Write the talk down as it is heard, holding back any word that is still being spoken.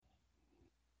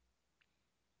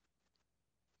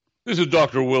This is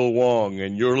Dr. Will Wong,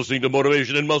 and you're listening to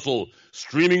Motivation and Muscle,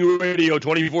 streaming radio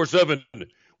 24/7,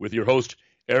 with your host,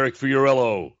 Eric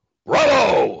Fiorillo.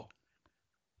 Bravo!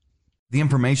 The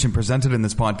information presented in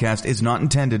this podcast is not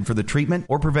intended for the treatment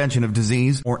or prevention of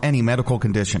disease or any medical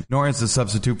condition, nor is a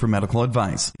substitute for medical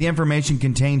advice. The information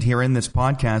contained here in this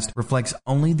podcast reflects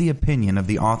only the opinion of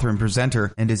the author and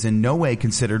presenter and is in no way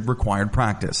considered required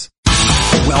practice.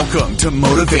 Welcome to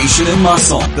Motivation and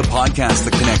Muscle, the podcast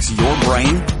that connects your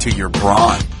brain to your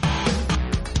brawn.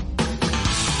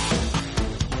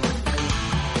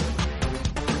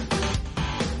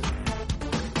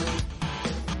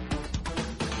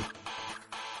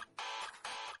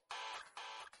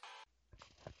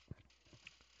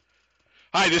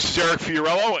 Hi, this is Eric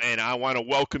Fiorillo, and I want to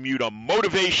welcome you to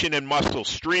Motivation and Muscle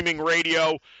streaming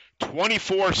radio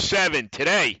 24/7.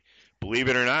 Today, believe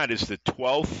it or not, is the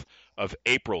 12th of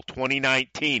April,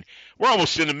 2019. We're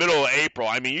almost in the middle of April.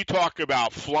 I mean, you talk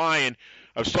about flying.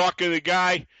 I was talking to the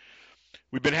guy.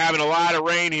 We've been having a lot of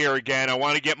rain here again. I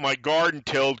want to get my garden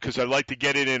tilled because I'd like to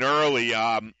get it in early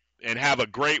and have a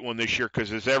great one this year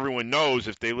because, as everyone knows,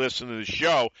 if they listen to the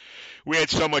show, we had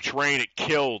so much rain it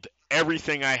killed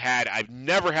everything I had. I've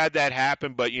never had that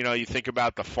happen, but, you know, you think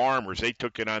about the farmers. They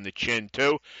took it on the chin,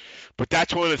 too. But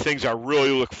that's one of the things I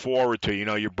really look forward to. You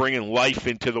know, you're bringing life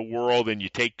into the world, and you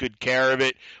take good care of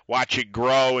it, watch it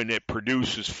grow, and it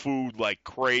produces food like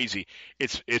crazy.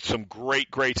 It's some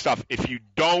great, great stuff. If you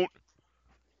don't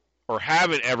or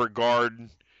haven't ever gardened,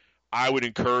 I would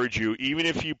encourage you, even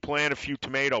if you plant a few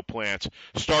tomato plants,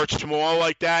 start small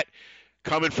like that.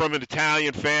 Coming from an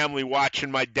Italian family, watching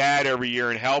my dad every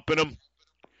year and helping him,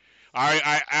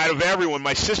 I out of everyone,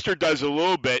 my sister does a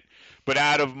little bit, but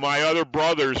out of my other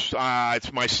brothers,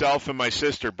 it's myself and my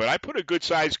sister. But I put a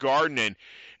good-sized garden in,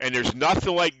 and there's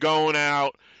nothing like going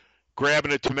out,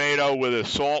 grabbing a tomato with a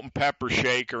salt and pepper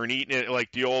shaker and eating it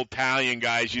like the old Italian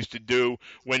guys used to do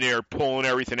when they were pulling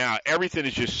everything out. Everything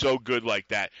is just so good like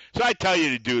that. So I tell you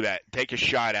to do that. Take a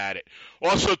shot at it.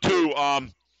 Also, too,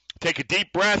 take a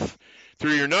deep breath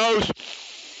through your nose,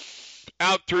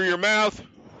 out through your mouth,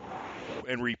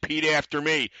 and repeat after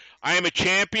me. I am a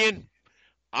champion.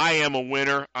 I am a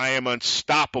winner. I am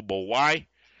unstoppable. Why?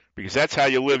 Because that's how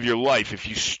you live your life. If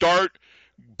you start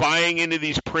buying into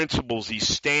these principles, these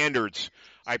standards,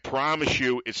 I promise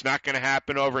you it's not going to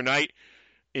happen overnight.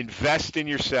 Invest in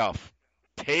yourself.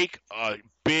 Take a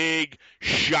big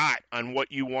shot on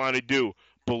what you want to do.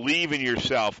 Believe in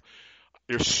yourself.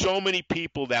 There's so many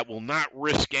people that will not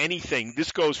risk anything.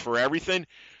 This goes for everything.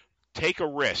 Take a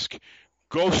risk.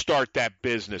 Go start that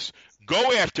business.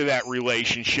 Go after that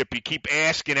relationship you keep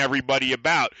asking everybody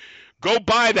about. Go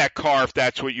buy that car if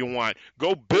that's what you want.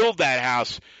 Go build that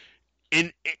house.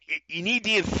 And you need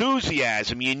the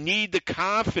enthusiasm. You need the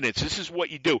confidence. This is what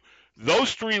you do.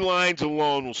 Those three lines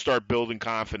alone will start building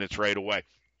confidence right away.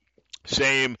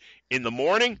 Same in the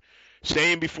morning,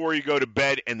 same before you go to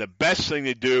bed, and the best thing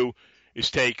to do is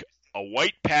take a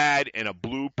white pad and a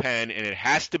blue pen, and it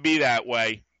has to be that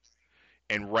way,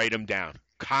 and write them down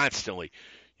constantly.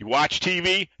 You watch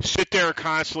TV, sit there and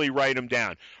constantly write them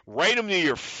down. Write them till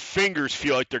your fingers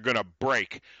feel like they're going to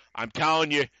break. I'm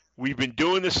telling you, we've been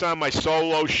doing this on my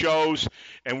solo shows,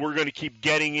 and we're going to keep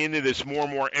getting into this more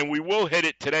and more, and we will hit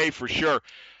it today for sure.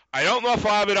 I don't know if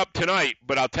I'll have it up tonight,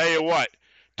 but I'll tell you what.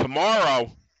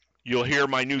 Tomorrow, you'll hear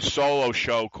my new solo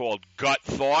show called Gut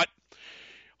Thought.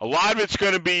 A lot of it's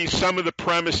going to be some of the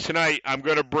premise tonight. I'm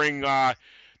going to bring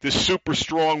this super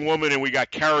strong woman, and we got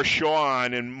Kara Shaw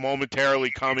on and momentarily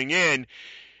coming in,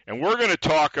 and we're going to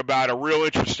talk about a real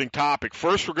interesting topic.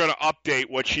 First, we're going to update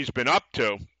what she's been up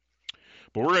to,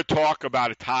 but we're going to talk about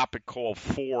a topic called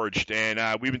Forged,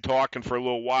 and we've been talking for a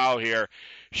little while here.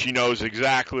 She knows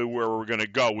exactly where we're going to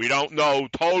go. We don't know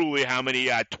totally how many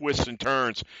twists and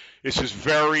turns. This is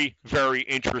very, very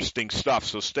interesting stuff,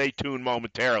 so stay tuned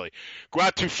momentarily. Go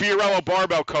out to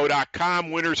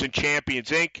FiorilloBarbellCo.com, Winners and Champions,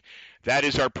 Inc. That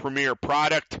is our premier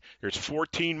product. There's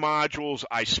 14 modules.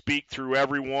 I speak through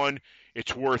every one.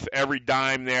 It's worth every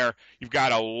dime there. You've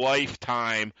got a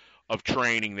lifetime of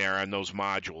training there on those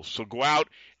modules. So go out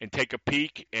and take a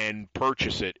peek and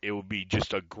purchase it. It would be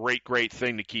just a great, great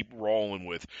thing to keep rolling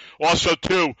with. Also,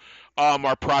 too,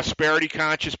 our Prosperity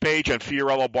Conscious page on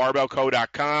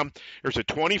FiorilloBarbellCo.com. There's a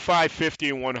 $25,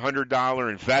 $50, and $100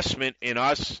 investment in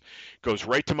us. It goes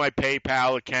right to my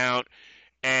PayPal account.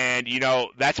 And, you know,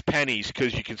 that's pennies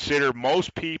because you consider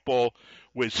most people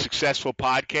with successful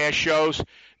podcast shows,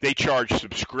 they charge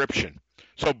subscription.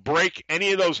 So break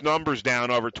any of those numbers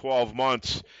down over 12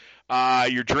 months,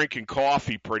 you're drinking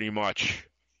coffee pretty much,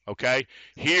 okay?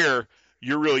 Here,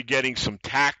 you're really getting some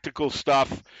tactical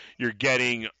stuff. You're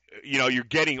getting you're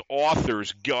getting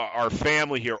authors, our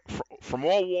family here, from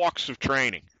all walks of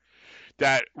training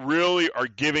that really are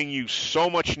giving you so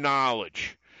much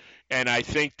knowledge. And I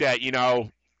think that,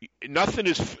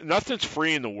 nothing's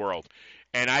free in the world.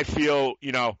 And I feel,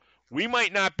 we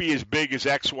might not be as big as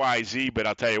XYZ, but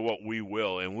I'll tell you what, we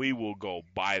will, and we will go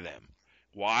buy them.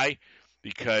 Why?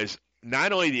 Because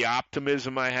not only the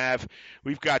optimism I have,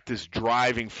 we've got this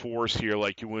driving force here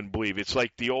like you wouldn't believe. It's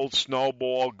like the old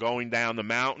snowball going down the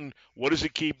mountain. What does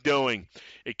it keep doing?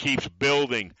 It keeps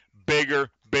building bigger,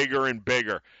 bigger, and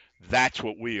bigger. That's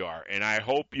what we are, and I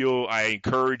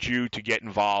encourage you to get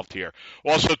involved here.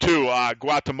 Also, too, go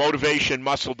out to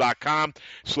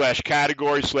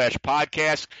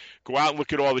motivationmuscle.com/category/podcast. Go out and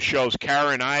look at all the shows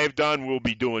Kara and I have done. We'll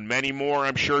be doing many more,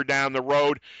 I'm sure, down the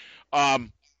road.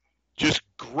 Just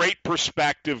great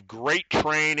perspective, great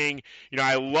training.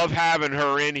 I love having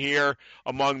her in here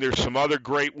there's some other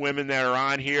great women that are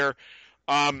on here.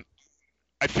 I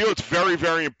feel it's very,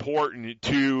 very important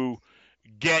to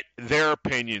get their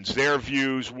opinions, their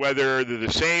views, whether they're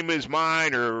the same as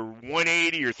mine or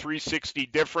 180 or 360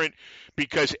 different,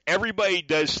 because everybody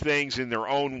does things in their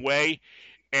own way,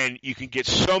 and you can get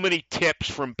so many tips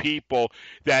from people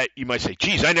that you might say,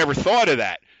 geez, I never thought of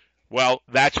that. Well,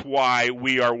 that's why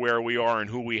we are where we are and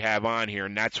who we have on here,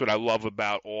 and that's what I love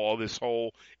about all this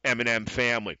whole M&M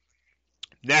family.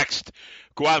 Next,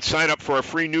 go out and sign up for a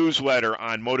free newsletter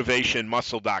on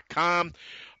motivationmuscle.com.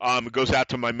 It goes out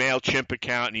to my MailChimp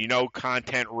account, and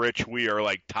content rich, we are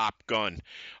like Top Gun.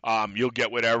 You'll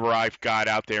get whatever I've got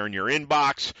out there in your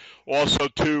inbox. Also,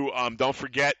 too, don't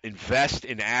forget, invest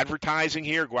in advertising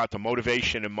here. Go out to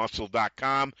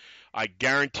motivationandmuscle.com. I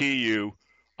guarantee you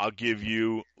I'll give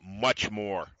you much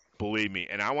more, believe me.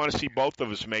 And I want to see both of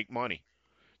us make money.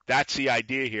 That's the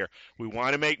idea here. We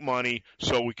want to make money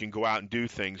so we can go out and do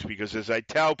things, because as I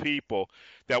tell people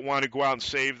that want to go out and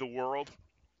save the world,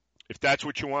 if that's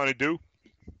what you want to do,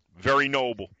 very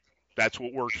noble. That's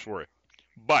what works for it.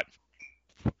 But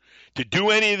to do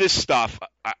any of this stuff,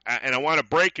 and I want to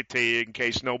break it to you in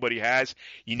case nobody has,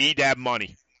 you need to have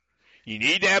money. You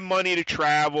need to have money to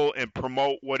travel and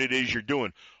promote what it is you're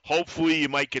doing. Hopefully you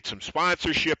might get some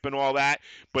sponsorship and all that,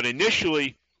 but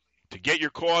initially, to get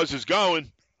your causes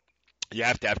going, you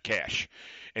have to have cash.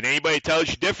 And anybody that tells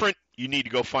you different, you need to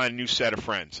go find a new set of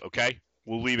friends, okay?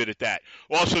 We'll leave it at that.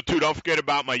 Also, too, don't forget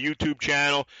about my YouTube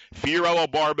channel,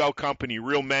 Fiorillo Barbell Company,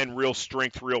 Real Men, Real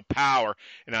Strength, Real Power.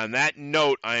 And on that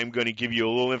note, I am going to give you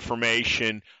a little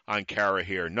information on Kara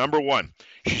here. Number one,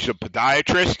 she's a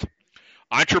podiatrist,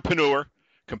 entrepreneur,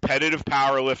 competitive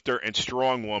powerlifter, and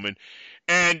strong woman.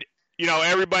 And,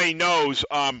 everybody knows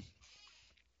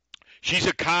she's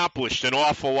accomplished an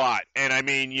awful lot. And, I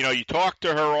mean, you talk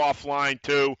to her offline,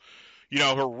 too.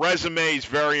 Her resume is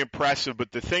very impressive,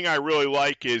 but the thing I really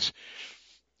like is,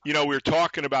 we were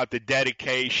talking about the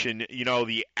dedication,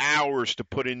 the hours to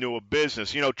put into a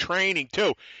business, training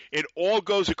too. It all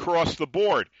goes across the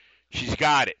board. She's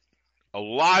got it. A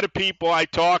lot of people I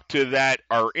talk to that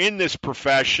are in this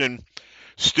profession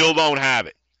still don't have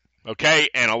it, okay?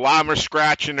 And a lot of them are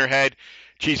scratching their head.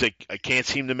 Geez, I can't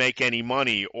seem to make any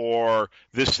money, or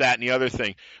this, that, and the other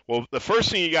thing. Well, the first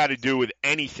thing you got to do with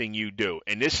anything you do,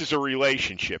 and this is a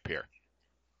relationship here,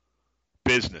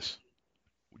 business,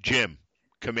 gym,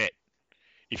 commit.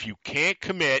 If you can't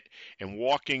commit and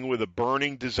walking with a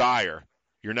burning desire,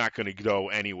 you're not going to go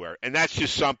anywhere. And that's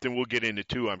just something we'll get into,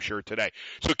 too, I'm sure, today.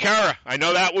 So, Kara, I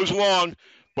know that was long,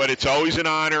 but it's always an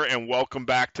honor, and welcome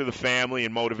back to the family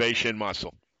and Motivation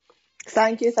Muscle.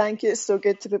 Thank you. It's so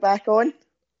good to be back on.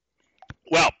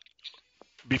 Well,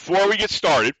 before we get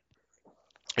started,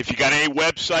 if you got any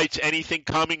websites, anything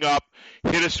coming up,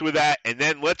 hit us with that, and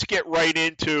then let's get right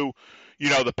into,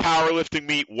 the powerlifting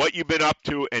meet, what you've been up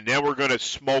to, and then we're going to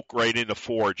smoke right into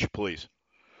Forge, please.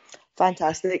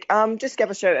 Fantastic. Just give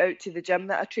a shout out to the gym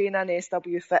that I train in,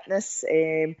 SW Fitness.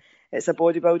 It's a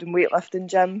bodybuilding weightlifting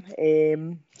gym.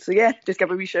 So yeah, just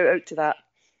give a wee shout out to that.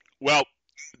 Well,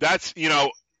 that's,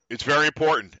 it's very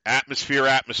important. Atmosphere,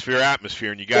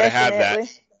 and you got to have that.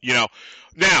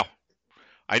 Now,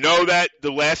 I know that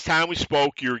the last time we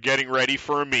spoke, you were getting ready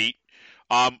for a meet.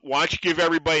 Why don't you give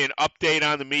everybody an update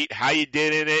on the meet, how you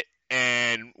did in it,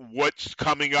 and what's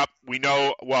coming up? We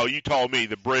know, well, you told me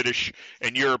the British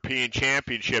and European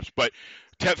championships, but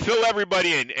fill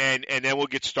everybody in, and then we'll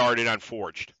get started on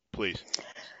Forged, please.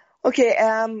 Okay,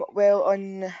 well,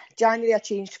 on January I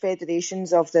changed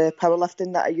federations of the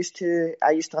powerlifting that I used to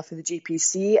lift in the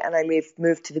GPC, and I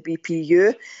moved to the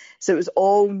BPU. So it was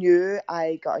all new.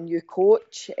 I got a new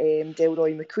coach,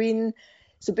 Delroy McQueen.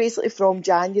 So basically from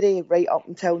January right up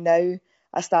until now,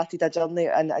 I started a journey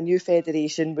in a new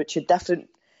federation, which had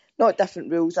not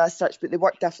different rules as such, but they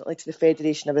work differently to the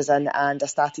federation I was in, and I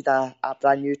started a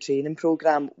brand new training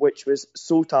programme, which was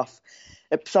so tough.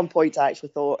 At some point, I actually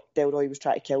thought Delroy was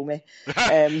trying to kill me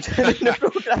during the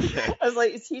programme. I was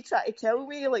like, is he trying to kill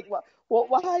me? Like, why?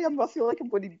 I feel like I'm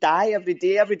going to die every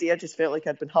day. Every day I just felt like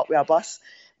I'd been hit with a bus.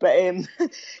 But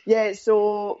yeah,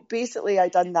 so basically I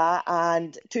done that,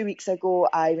 and 2 weeks ago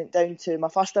I went down to my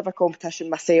first ever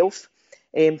competition myself,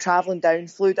 travelling down,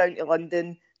 flew down to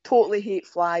London. Totally hate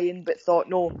flying, but thought,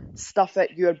 no, stuff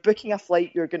it. You're booking a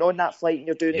flight, you're going on that flight, and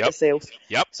you're doing it yourself.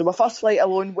 Yep. So my first flight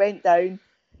alone, went down,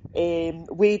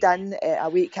 weighed in a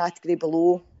weight category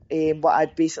below what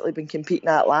I'd basically been competing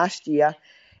at last year.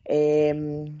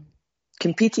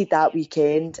 Competed that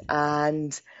weekend,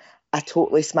 and I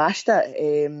totally smashed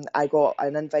it. I got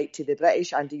an invite to the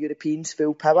British and the Europeans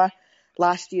full power.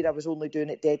 Last year I was only doing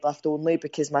it deadlift only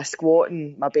because my squat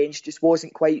and my bench just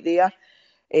wasn't quite there.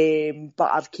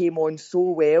 But I've came on so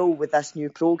well with this new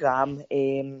programme.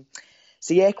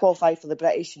 So yeah, qualified for the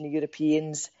British and the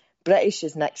Europeans. British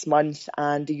is next month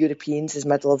and the Europeans is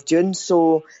middle of June.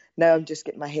 So now I'm just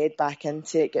getting my head back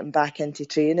into it, getting back into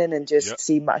training and just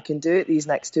seeing what I can do at these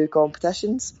next two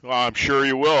competitions. Well, I'm sure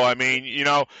you will. I mean, you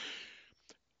know,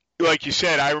 like you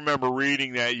said, I remember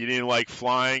reading that you didn't like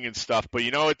flying and stuff, but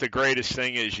you know what the greatest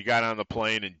thing is? You got on the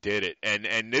plane and did it.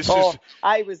 And this is...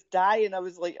 I was dying. I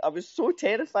was so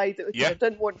terrified that I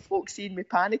didn't want folks seeing me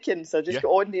panicking. So I just got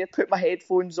on there, put my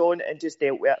headphones on and just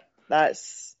dealt with it.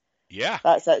 That's it.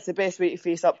 It's the best way to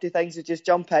face up to things is just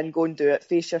jump in, go and do it,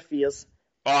 face your fears.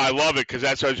 Oh, I love it, because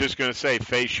that's what I was just going to say,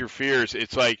 face your fears.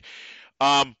 It's like,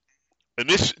 and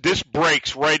this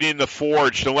breaks right in the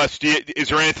forged. Is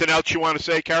there anything else you want to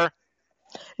say, Cara?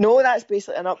 No, that's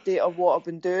basically an update of what I've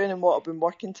been doing and what I've been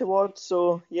working towards.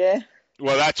 So, yeah.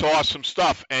 Well, that's awesome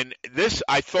stuff. And this,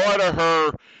 I thought of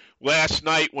her last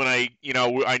night when I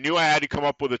knew I had to come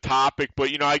up with a topic,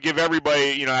 but, I give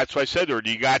everybody, that's what I said to her.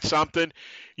 Do you got something?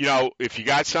 If you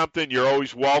got something, you're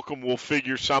always welcome. We'll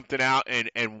figure something out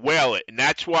and whale it. And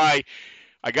that's why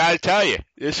I got to tell you,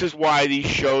 this is why these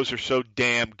shows are so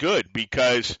damn good,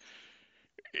 because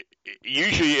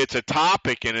usually it's a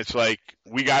topic and it's like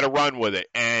we got to run with it.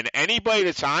 And anybody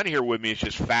that's on here with me is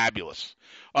just fabulous.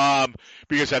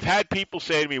 Because I've had people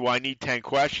say to me, well, I need 10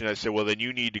 questions. I said, well, then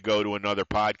you need to go to another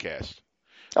podcast.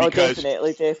 Because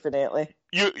definitely.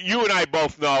 You and I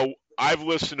both know, I've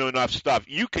listened to enough stuff.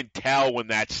 You can tell when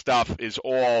that stuff is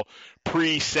all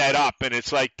pre-set up, and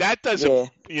it's like that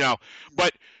doesn't,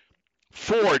 but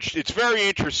forged, it's very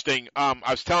interesting. I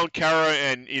was telling Cara,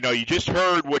 and you just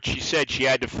heard what she said. She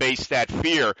had to face that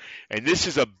fear, and this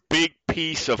is a big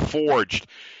piece of forged.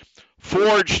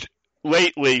 Forged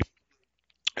lately,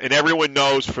 and everyone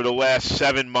knows for the last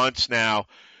 7 months now,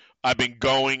 I've been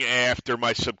going after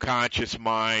my subconscious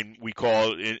mind. We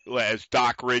call it, as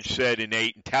Doc Ridge said,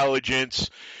 innate intelligence,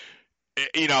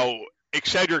 et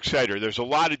cetera, et cetera. There's a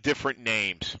lot of different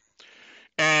names.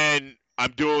 And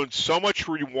I'm doing so much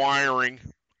rewiring.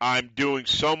 I'm doing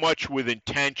so much with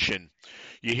intention.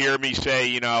 You hear me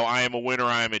say, I am a winner,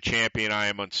 I am a champion, I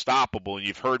am unstoppable. And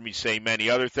you've heard me say many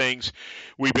other things.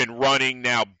 We've been running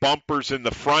now bumpers in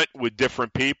the front with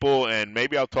different people, and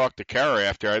maybe I'll talk to Cara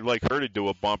after. I'd like her to do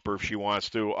a bumper if she wants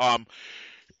to.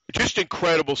 Just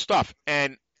incredible stuff.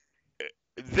 And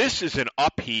this is an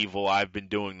upheaval I've been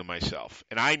doing to myself.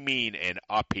 And I mean an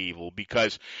upheaval,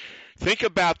 because think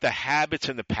about the habits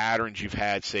and the patterns you've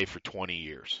had, say, for 20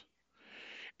 years.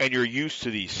 And you're used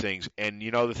to these things. And,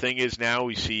 the thing is now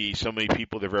we see so many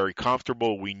people, they're very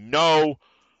comfortable. We know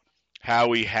how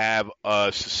we have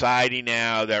a society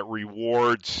now that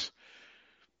rewards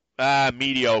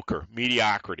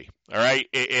mediocrity. All right?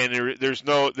 And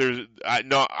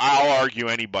I'll argue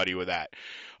anybody with that.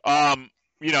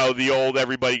 The old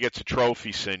everybody gets a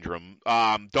trophy syndrome.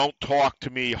 Don't talk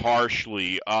to me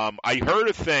harshly. I heard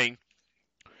a thing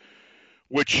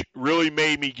which really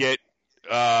made me get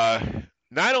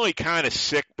not only kind of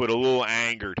sick, but a little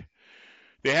angered.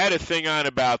 They had a thing on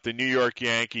about the New York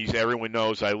Yankees. Everyone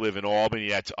knows I live in Albany.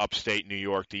 That's upstate New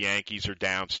York. The Yankees are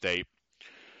downstate.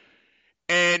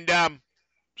 And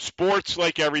sports,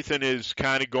 like everything, is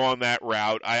kind of gone that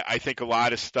route. I think a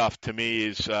lot of stuff to me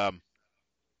is, I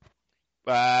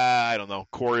don't know,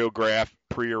 choreographed,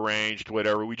 prearranged,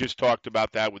 whatever. We just talked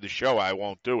about that with the show. I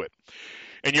won't do it.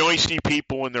 And you only see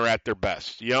people when they're at their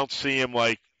best. You don't see them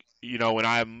like, when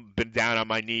I've been down on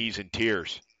my knees in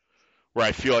tears, where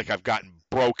I feel like I've gotten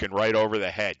broken right over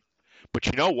the head. But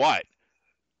you know what?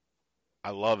 I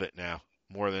love it now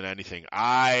more than anything.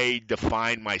 I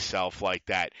define myself like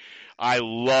that. I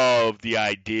love the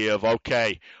idea of,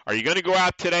 okay, are you going to go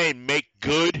out today and make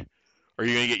good, or are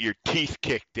you going to get your teeth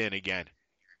kicked in again?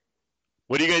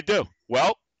 What are you going to do?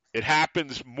 Well, it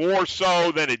happens more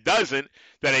so than it doesn't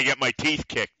that I get my teeth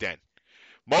kicked in.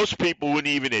 Most people wouldn't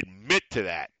even admit to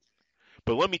that.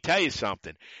 But let me tell you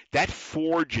something. That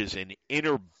forges an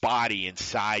inner body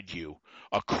inside you,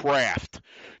 a craft.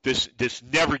 This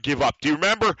never give up. Do you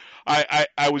remember?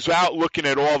 I was out looking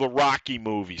at all the Rocky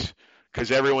movies because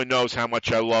everyone knows how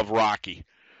much I love Rocky.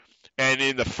 And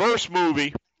in the first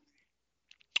movie,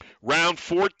 round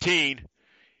 14,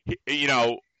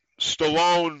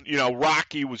 Stallone,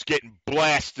 Rocky was getting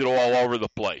blasted all over the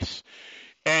place.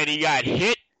 And he got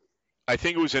hit. I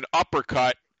think it was an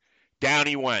uppercut. Down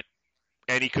he went.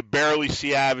 And he could barely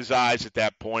see out of his eyes at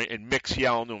that point, and Mick's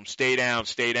yelling to him, stay down,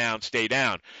 stay down, stay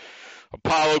down.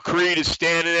 Apollo Creed is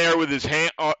standing there with his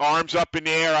arms up in the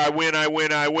air. I win, I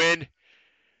win, I win.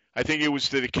 I think it was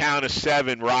to the count of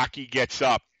 7. Rocky gets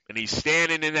up, and he's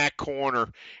standing in that corner,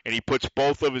 and he puts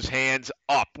both of his hands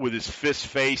up with his fist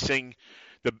facing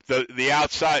the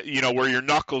outside, where your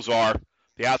knuckles are,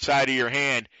 the outside of your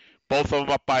hand. Both of them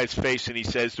up by his face, and he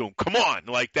says to him, come on,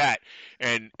 like that.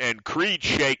 And Creed's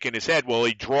shaking his head. Well,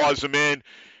 he draws him in,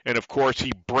 and, of course,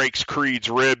 he breaks Creed's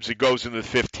ribs. It goes into the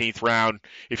 15th round.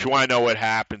 If you want to know what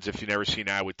happens, if you've never seen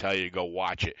it, I would tell you to go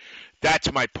watch it.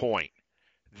 That's my point.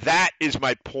 That is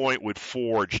my point with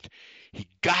Forged. He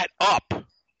got up.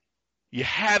 You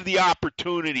have the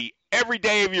opportunity every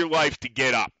day of your life to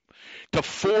get up, to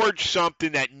forge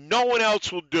something that no one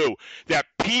else will do, that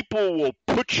people will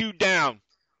put you down.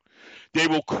 They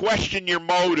will question your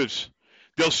motives.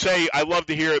 They'll say, I love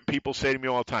to hear it. People say to me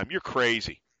all the time, you're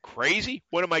crazy. Crazy?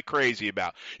 What am I crazy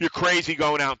about? You're crazy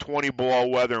going out 20 below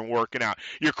weather and working out.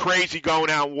 You're crazy going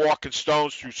out and walking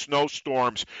stones through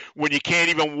snowstorms when you can't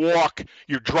even walk.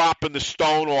 You're dropping the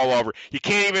stone all over. You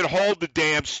can't even hold the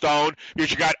damn stone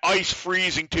because you got ice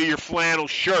freezing to your flannel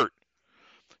shirt.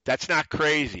 That's not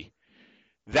crazy.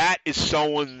 That is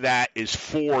someone that is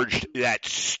forged, that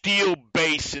steel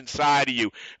base inside of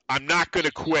you. I'm not going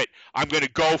to quit. I'm going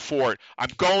to go for it.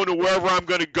 I'm going to wherever I'm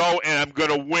going to go, and I'm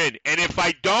going to win. And if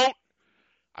I don't,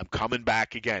 I'm coming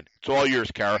back again. It's all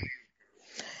yours, Cara.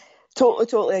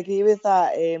 Totally agree with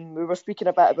that. We were speaking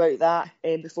a bit about that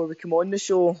before we come on the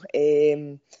show.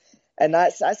 And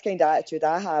that's kind of attitude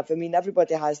I have. I mean,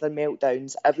 everybody has their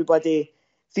meltdowns. Everybody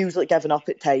feels like giving up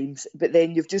at times. But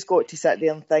then you've just got to sit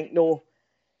there and think, no,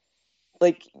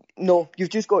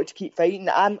 you've just got to keep fighting.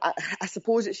 I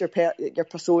suppose it's your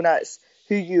persona, it's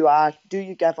who you are. Do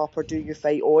you give up or do you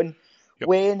fight on? Yep.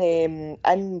 When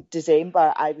in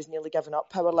December I was nearly giving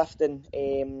up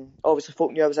powerlifting. Obviously,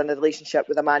 folk knew I was in a relationship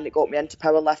with a man that got me into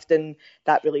powerlifting.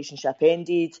 That relationship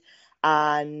ended,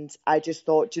 and I just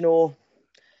thought,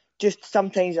 just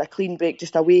sometimes a clean break,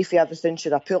 just away from everything.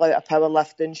 Should I pull out of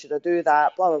powerlifting? Should I do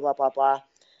that? Blah blah blah blah blah. And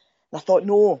I thought,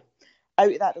 no.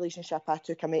 Out of that relationship I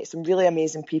met some really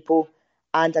amazing people,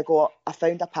 and I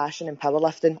found a passion in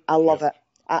powerlifting. I love it.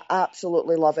 I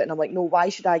absolutely love it. And I'm like, no, why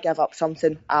should I give up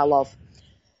something I love?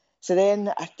 So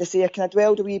then they say, can I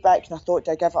dwell a wee bit? And I thought,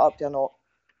 do I give it up, do I not?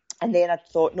 And then I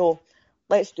thought, no,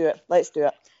 let's do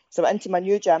it. So I went into my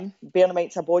new gym. Bear in mind,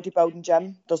 it's a bodybuilding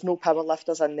gym. There's no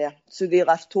powerlifters in there. So they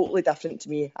lift totally different to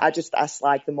me. I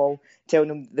slag them all, telling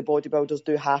them the bodybuilders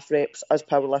do half reps, us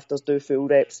powerlifters do full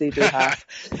reps, they do half.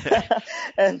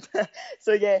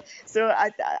 So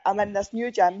I'm in this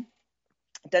new gym.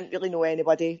 Didn't really know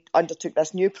anybody. Undertook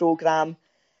this new program.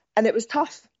 And it was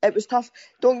tough.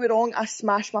 Don't get me wrong, I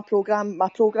smashed my program. My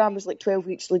program was like 12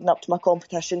 weeks leading up to my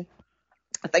competition.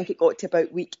 I think it got to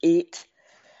about week 8.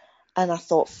 And I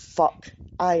thought, fuck,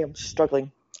 I am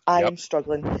struggling. I'm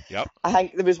struggling. Yep. I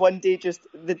think there was one day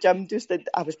the gym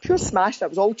I was pure smashed. I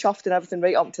was all chuffed and everything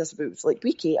right up to this, but it was like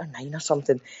week 8 or 9 or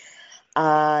something.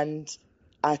 And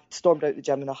I stormed out the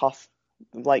gym in a huff,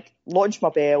 launched my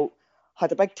belt,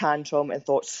 had a big tantrum and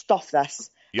thought, stuff this.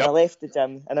 Yep. I left the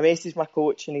gym and I messaged my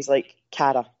coach and he's like,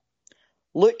 Cara,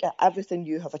 look at everything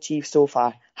you have achieved so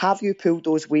far. Have you pulled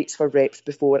those weights for reps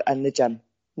before in the gym?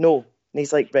 No. And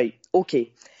he's like, right,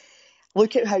 okay.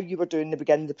 Look at how you were doing the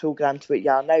beginning of the programme to what you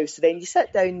are now. So then you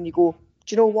sit down and you go,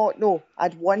 do you know what? No, I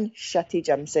had one shitty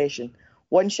gym session.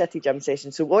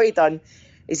 So what he done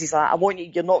is he's like,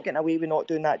 you're not getting away with not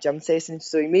doing that gym session.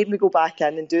 So he made me go back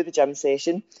in and do the gym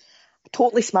session. I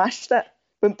totally smashed it.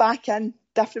 Went back in,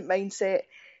 different mindset,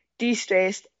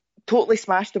 de-stressed, totally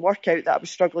smashed the workout that I was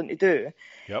struggling to do.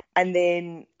 Yep. And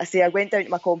then I went down to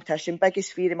my competition.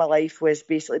 Biggest fear in my life was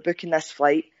basically booking this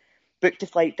flight. Booked a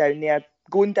flight down there,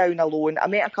 going down alone. I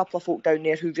met a couple of folk down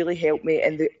there who really helped me,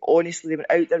 and they went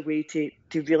out their way to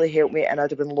really help me, and I'd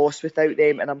have been lost without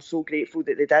them, and I'm so grateful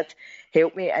that they did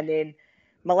help me. And then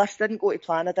my lifts didn't go to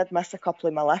plan. I did miss a couple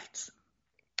of my lifts,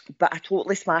 but I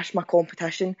totally smashed my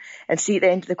competition. And see, at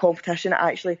the end of the competition,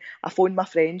 I phoned my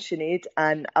friend Sinead,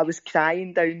 and I was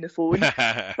crying down the phone,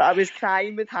 but I was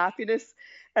crying with happiness.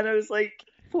 And I was like,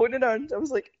 phoning her, and I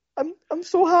was like, I'm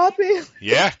so happy.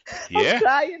 Yeah. I'm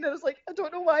crying. And I was like, I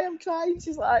don't know why I'm crying.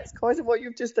 She's like, it's because of what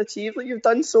you've just achieved. Like, you've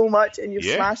done so much and you've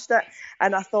smashed it.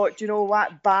 And I thought, you know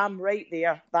what? Bam, right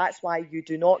there. That's why you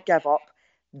do not give up.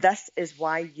 This is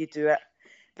why you do it.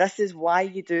 This is why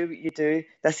you do what you do.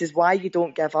 This is why you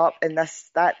don't give up. And that's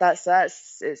it.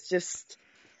 It's just,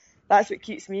 that's what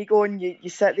keeps me going. You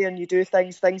sit there and you do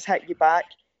things hit you back.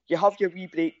 You have your wee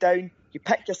breakdown. You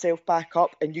pick yourself back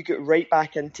up and you get right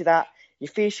back into that. You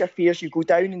face your fears, you go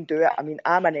down and do it. I mean,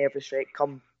 I'm a nervous wreck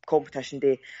come competition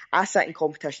day. I sit in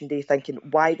competition day thinking,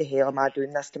 why the hell am I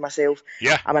doing this to myself?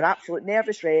 Yeah. I'm an absolute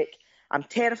nervous wreck. I'm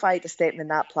terrified of stepping in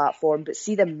that platform. But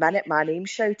see, the minute my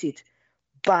name's shouted,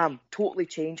 bam, totally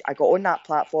changed. I got on that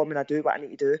platform and I do what I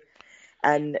need to do.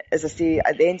 And as I say,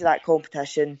 at the end of that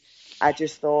competition, I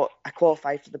just thought, I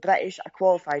qualified for the British, I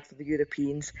qualified for the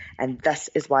Europeans, and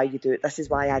this is why you do it. This is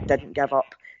why I didn't give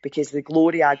up, because the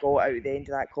glory I got out at the end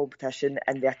of that competition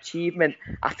and the achievement,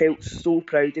 I felt so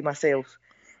proud of myself.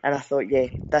 And I thought, yeah,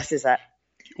 this is it.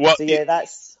 Well, so yeah,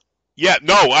 that's... Yeah,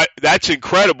 no, that's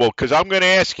incredible, because I'm going to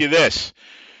ask you this,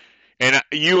 and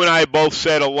you and I both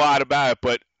said a lot about it,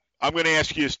 but I'm going to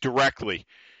ask you this directly.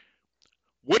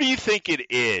 What do you think it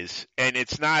is? And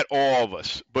it's not all of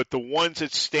us, but the ones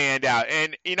that stand out.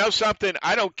 And you know something?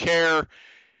 I don't care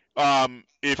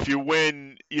if you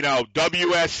win,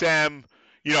 WSM,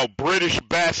 British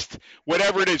best,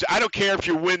 whatever it is. I don't care if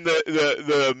you win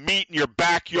the meet in your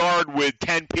backyard with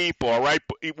 10 people, all right?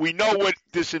 We know what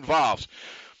this involves.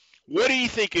 What do you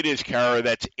think it is, Kara,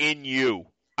 that's in you?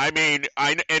 I mean,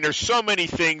 and there's so many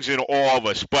things in all of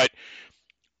us, but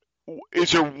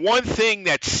is there one thing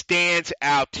that stands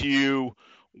out to you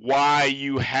why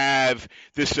you have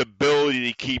this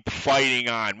ability to keep fighting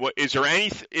on? Is there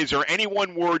any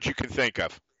one word you can think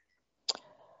of?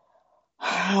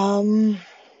 I'm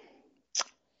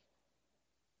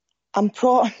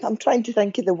trying to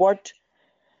think of the word.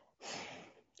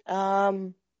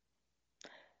 It's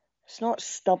not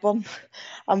stubborn.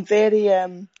 I'm very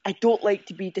I don't like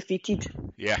to be defeated.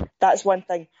 Yeah. That's one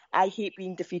thing. I hate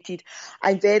being defeated.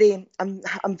 I'm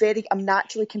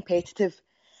naturally competitive,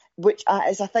 which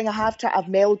is a thing I've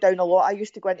mellowed down a lot. I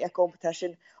used to go into a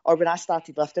competition, or when I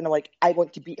started lifting, I'm like, I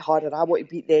want to beat harder, I want to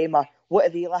beat them, or what are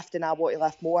they lifting, I want to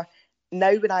lift more.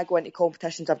 Now when I go into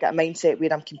competitions, I've got a mindset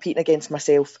where I'm competing against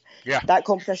myself. Yeah. That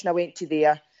competition I went to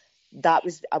there, I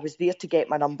was there to get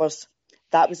my numbers.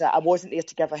 That was it. I wasn't there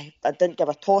I didn't give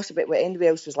a toss about what anybody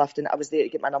else was lifting. I was there to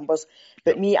get my numbers.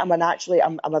 But me, I'm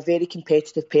a very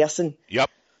competitive person. Yep.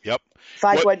 If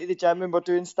I go into the gym and we're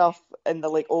doing stuff and they're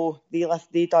like, oh,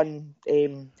 they done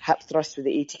hip thrust with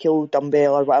the 80 kilo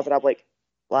dumbbell or whatever, I'm like,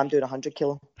 well, I'm doing 100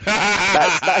 kilo.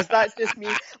 That's just me.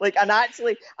 Like, and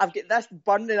actually, I've got this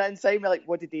burning inside me. Like,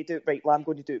 what did they do? Right, well, I'm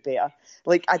going to do it better.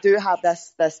 Like, I do have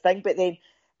this thing, but then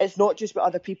it's not just with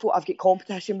other people. I've got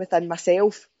competition within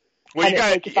myself. Well, and it's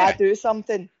like, if I do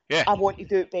something, yeah, I want to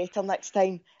do it better next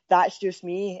time. That's just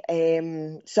me.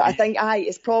 So I think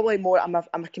it's probably more, I'm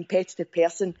a competitive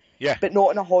person, yeah, but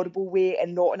not in a horrible way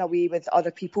and not in a way with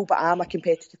other people, but I'm a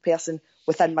competitive person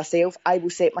within myself. I will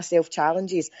set myself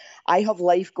challenges. I have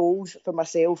life goals for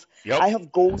myself. Yep. I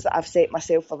have goals that I've set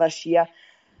myself for this year.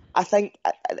 I think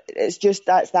it's just,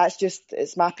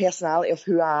 it's my personality of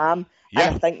who I am. Yeah.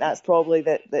 And I think that's probably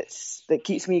that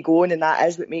keeps me going, and that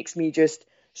is what makes me just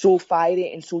so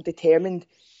fiery and so determined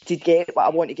to get what I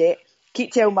want to get.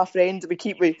 Keep telling my friends,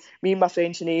 me and my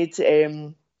friend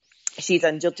Sinead, she's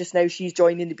injured just now. She's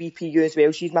joining the BPU as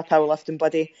well. She's my powerlifting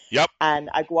buddy. Yep. And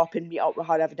I go up and meet up with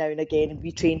her every now and again, and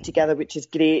we train together, which is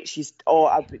great.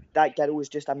 That girl is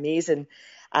just amazing.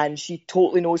 And she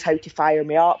totally knows how to fire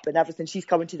me up and everything. She's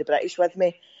coming to the British with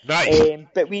me. Nice.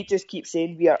 But we just keep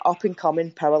saying we are up and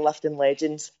coming powerlifting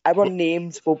legends. Our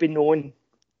names will be known.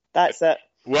 That's it.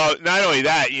 Well, not only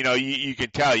that, you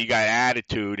can tell you got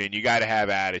attitude, and you got to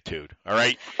have attitude. All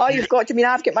right. Oh, you've got to. I mean,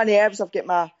 I've got my nerves. I've got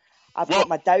my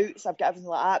doubts. I've got everything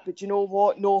like that. But you know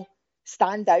what? No,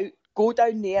 stand out. Go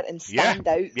down there and stand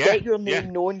out. Yeah, get your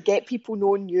name known. Get people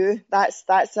knowing you. That's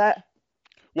it.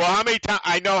 Well,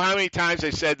 I know how many times I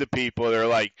said to people, they're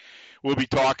like, we'll be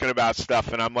talking about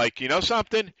stuff, and I'm like, you know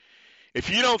something? If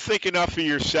you don't think enough of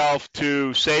yourself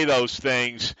to say those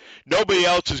things, nobody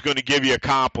else is going to give you a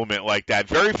compliment like that.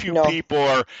 Very few people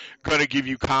are going to give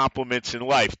you compliments in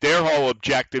life. Their whole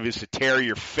objective is to tear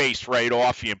your face right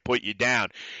off you and put you down.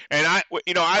 And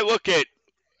I look at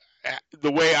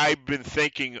the way I've been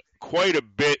thinking quite a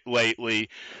bit lately.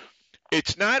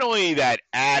 it's not only that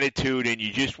attitude and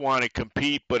you just want to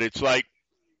compete, but it's like,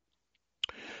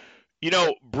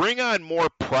 bring on more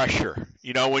pressure,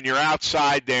 when you're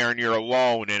outside there and you're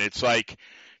alone. And it's like,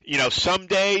 some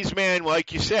days, man,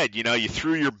 like you said, you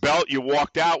threw your belt, you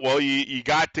walked out. Well, you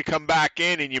got to come back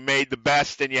in and you made the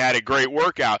best and you had a great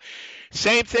workout.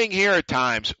 Same thing here at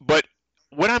times. But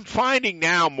what I'm finding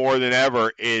now more than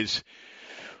ever is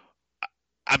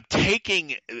I'm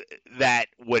taking that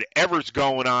whatever's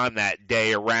going on that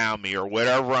day around me or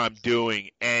whatever I'm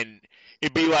doing, and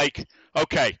it'd be like,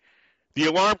 okay, the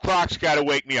alarm clock's got to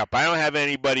wake me up. I don't have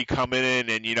anybody coming in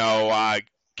and,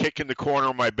 kick in the corner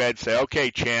of my bed, say, okay,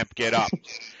 champ, get up.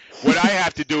 What I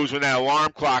have to do is when that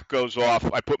alarm clock goes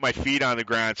off, I put my feet on the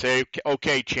ground, say,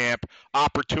 okay, champ,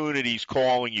 opportunity's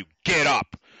calling you. Get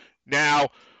up. Now,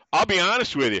 I'll be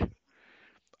honest with you.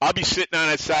 I'll be sitting on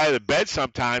that side of the bed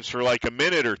sometimes for like a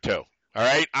minute or two. All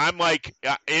right? I'm like,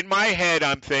 in my head,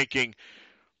 I'm thinking,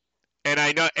 and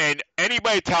I know, and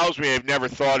anybody tells me I've never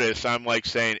thought of this, I'm like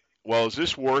saying, well, is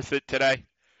this worth it today?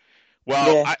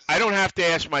 Well, Yeah. I don't have to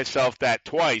ask myself that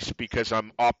twice because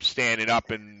I'm up, standing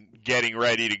up, and getting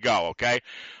ready to go, okay?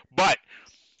 But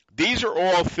these are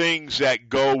all things that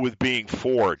go with being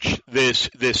forged. This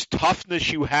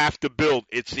toughness you have to build,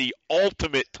 it's the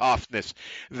ultimate toughness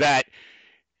that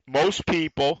most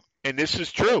people, and this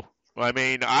is true, I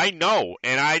mean, I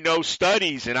know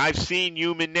studies, and I've seen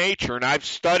human nature, and I've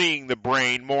studying the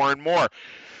brain more and more.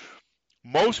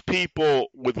 Most people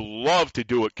would love to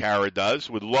do what Kara does,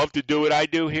 would love to do what I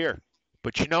do here.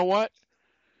 But you know what?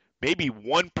 Maybe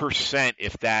 1%,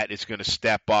 if that, is going to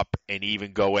step up and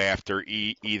even go after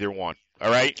either one. All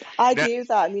right? I agree with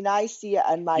that. I mean, I see it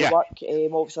in my work.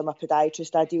 Obviously, I'm a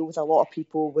podiatrist. I deal with a lot of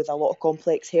people with a lot of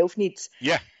complex health needs.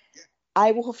 Yeah.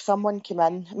 I will have someone come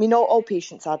in. I mean, not all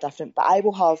patients are different, but I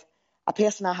will have a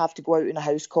person I have to go out on a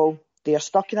house call. They are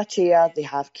stuck in a chair. They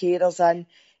have carers in.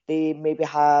 They maybe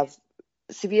have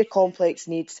severe complex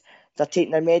needs. They're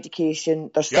taking their medication.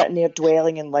 They're sitting there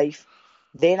dwelling in life.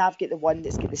 Then I've got the one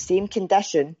that's got the same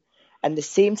condition and the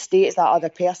same state as that other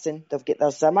person. They've got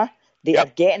their Zimmer. They are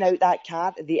getting out that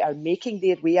car. They are making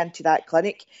their way into that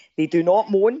clinic. They do not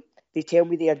moan. They tell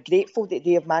me they are grateful that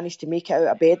they have managed to make it out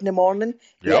of bed in the morning.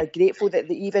 They are grateful that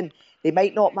they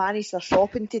might not manage their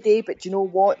shopping today, but do you know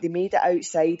what? They made it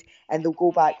outside and they'll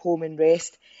go back home and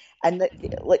rest. And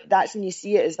that's when you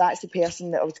see it, is that's the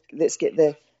person that's got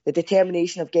the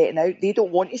determination of getting out. They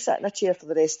don't want to sit in a chair for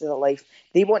the rest of their life.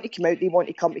 They want to come out. They want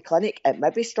to come to clinic. It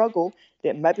maybe struggle.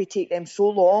 It maybe take them so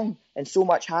long and so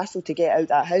much hassle to get out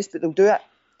that house, but they'll do it.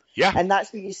 Yeah. And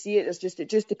that's where you see it. It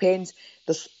just depends.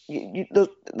 There's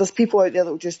people out there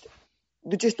that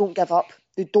they just don't give up.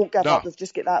 They don't give up. They've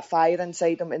just got that fire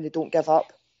inside them and they don't give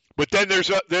up. But then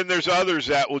there's others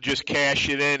that will just cash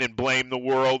it in and blame the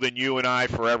world and you and I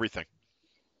for everything.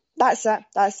 That's it.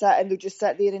 And they'll just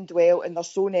sit there and dwell, and they're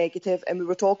so negative. And we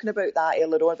were talking about that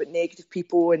earlier on, about negative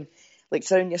people and like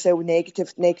surrounding yourself with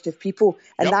negative people,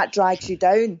 and that drags you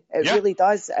down. It really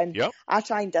does. And I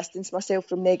try and distance myself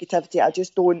from negativity.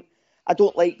 I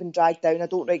don't like being dragged down. I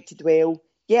don't like to dwell.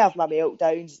 Yeah, I have my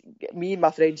meltdowns. Me and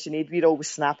my friend Sinead, we're always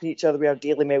snapping at each other with our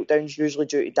daily meltdowns, usually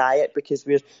due to diet, because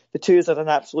the twos are an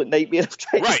absolute nightmare of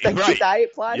trying to stick to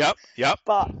diet plans. Yep.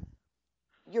 But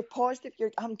you're positive.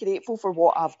 I'm grateful for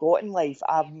what I've got in life.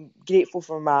 I'm grateful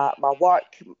for my work,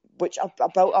 which I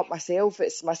built up myself.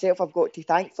 It's myself I've got to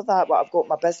thank for that. But I've got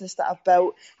my business that I've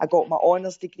built. I got my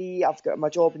honours degree. I've got my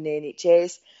job in the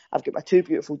NHS. I've got my 2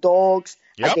 beautiful dogs.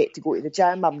 I get to go to the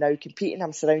gym. I'm now competing.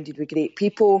 I'm surrounded with great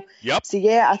people. So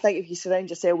I think if you surround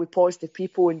yourself with positive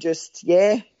people and just,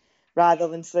 rather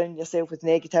than surround yourself with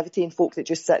negativity and folk that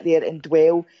just sit there and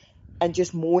dwell and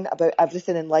just moan about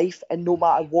everything in life, and no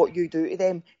matter what you do to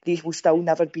them, they will still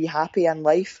never be happy in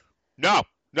life. No.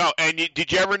 And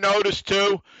did you ever notice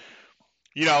too,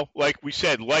 like we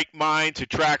said, like minds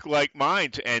attract like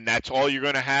minds, and that's all you're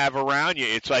going to have around you.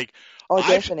 It's like,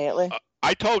 definitely.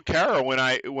 I told Kara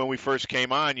when we first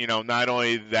came on, not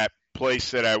only that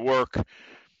place that I work,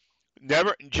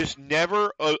 never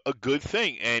a good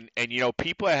thing. And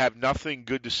people that have nothing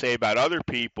good to say about other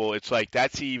people, it's like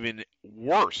that's even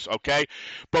worse, okay?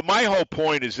 But my whole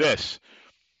point is this,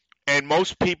 and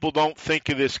most people don't think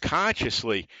of this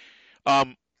consciously.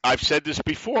 I've said this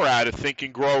before out of Think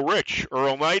and Grow Rich,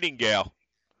 Earl Nightingale.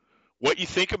 What you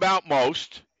think about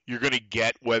most, you're going to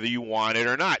get whether you want it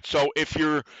or not. So if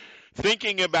you're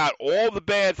thinking about all the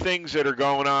bad things that are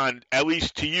going on, at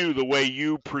least to you, the way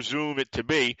you presume it to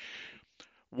be,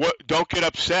 don't get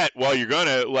upset. Well, you're going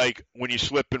to, like, when you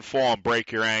slip and fall and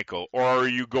break your ankle, or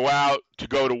you go out to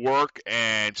go to work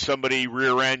and somebody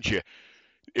rear ends you.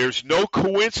 There's no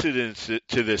coincidence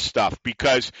to this stuff,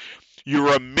 because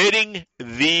You're emitting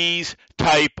these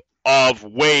type of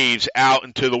waves out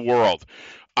into the world.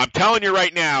 I'm telling you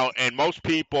right now, and most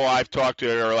people I've talked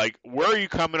to are like, where are you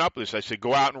coming up with this? I said,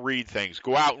 go out and read things.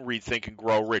 Go out and read Think and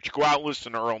Grow Rich. Go out and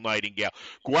listen to Earl Nightingale.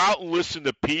 Go out and listen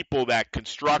to people that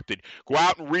constructed. Go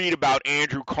out and read about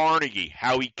Andrew Carnegie,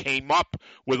 how he came up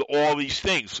with all these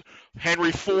things.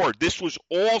 Henry Ford. This was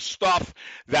all stuff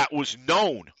that was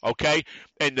known, okay?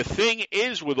 And the thing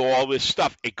is with all this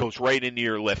stuff, it goes right into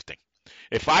your lifting.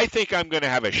 If I think I'm going to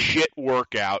have a shit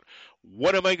workout,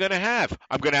 what am I going to have?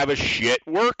 I'm going to have a shit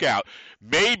workout.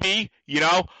 Maybe,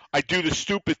 I do the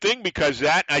stupid thing because of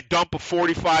that, and I dump a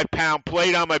 45-pound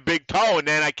plate on my big toe, and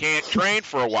then I can't train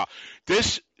for a while.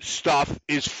 This stuff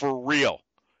is for real.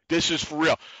 This is for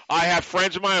real. I have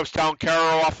friends of mine, I was telling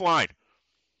Carol offline,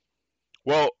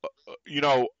 well,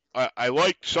 I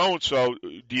like so-and-so.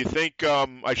 Do you think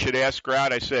I should ask her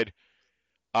out? I said,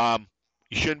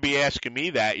 you shouldn't be asking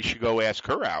me that. You should go ask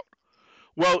her out.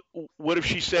 Well, what if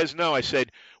she says no? I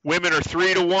said, women are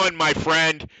 3-1, my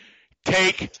friend.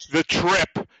 Take the trip.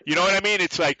 You know what I mean?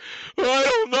 It's like, I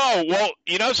don't know.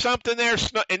 Well, something there.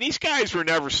 And these guys were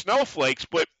never snowflakes,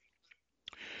 but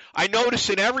I notice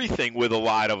in everything with a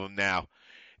lot of them now,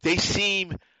 they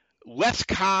seem less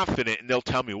confident, and they'll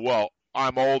tell me, well,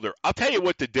 I'm older. I'll tell you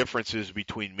what the difference is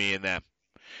between me and them.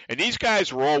 And these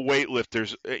guys are all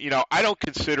weightlifters. I don't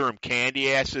consider them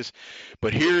candy asses,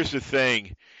 but here's the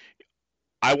thing.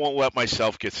 I won't let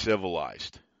myself get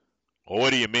civilized. Well, what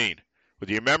do you mean? Well,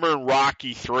 do you remember in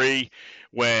Rocky III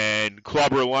when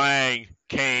Clubber Lang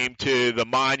came to the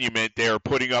monument they were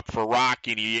putting up for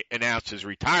Rocky and he announced his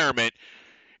retirement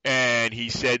and he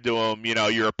said to him,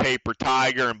 you're a paper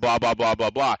tiger and blah, blah, blah, blah,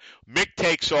 blah. Mick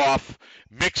takes off.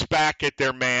 Mick's back at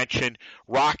their mansion.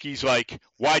 Rocky's like,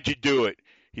 why'd you do it?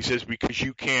 He says, because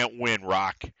you can't win,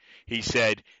 Rock. He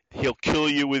said, he'll kill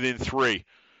you within 3.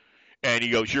 And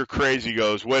he goes, you're crazy. He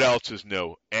goes, what else is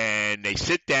new? And they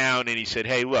sit down, and he said,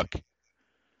 hey, look,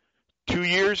 2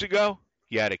 years ago,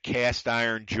 you had a cast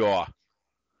iron jaw.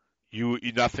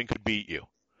 Nothing could beat you.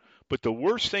 But the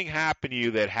worst thing happened to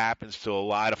you that happens to a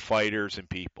lot of fighters and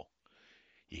people,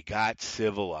 you got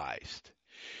civilized.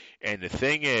 And the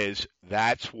thing is,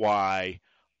 that's why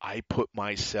I put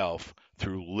myself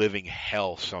through living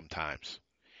hell sometimes.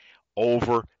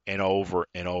 Over and over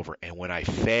and over. And when I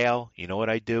fail, you know what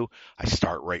I do? I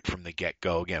start right from the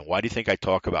get-go again. Why do you think I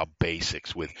talk about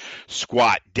basics with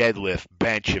squat, deadlift,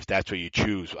 bench, if that's what you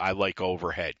choose? I like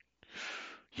overhead.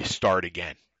 You start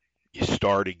again. You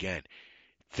start again.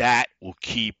 That will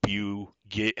keep you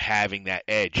having that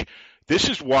edge. This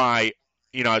is why,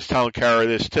 I was telling Kara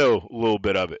this too, a little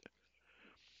bit of it.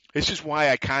 This is why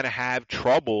I kind of have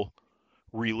trouble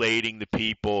relating to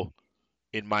people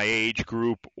in my age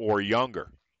group or younger.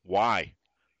 Why?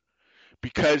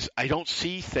 Because I don't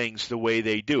see things the way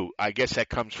they do. I guess that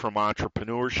comes from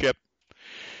entrepreneurship.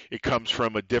 It comes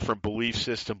from a different belief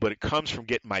system, but it comes from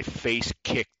getting my face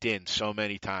kicked in so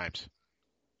many times.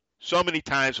 So many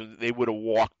times when they would have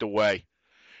walked away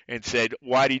and said,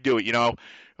 why do you do it?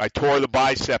 I tore the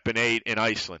bicep in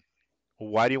Iceland.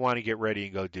 Well, why do you want to get ready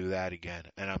and go do that again?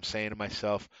 And I'm saying to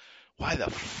myself, why the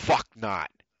fuck not?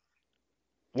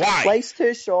 Why? Life's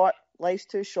too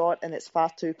short, and it's far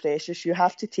too precious. You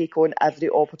have to take on every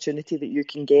opportunity that you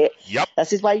can get. Yep.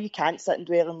 This is why you can't sit and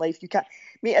dwell in life. You can't.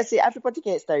 Mate, I say everybody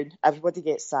gets down, everybody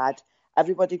gets sad,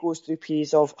 everybody goes through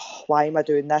periods of, why am I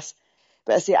doing this?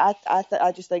 But I say,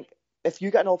 I just think if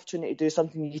you get an opportunity to do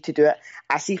something, you need to do it.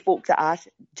 I see folk that are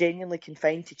genuinely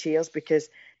confined to chairs because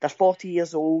they're 40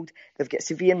 years old, they've got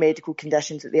severe medical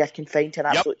conditions that they are confined to an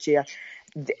absolute chair.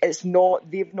 They've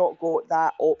not got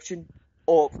that option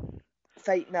of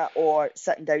fighting it or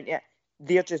sitting down to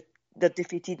it. They're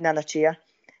defeated and in a chair.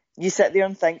 You sit there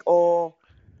and think, oh,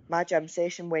 my gym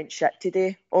session went shit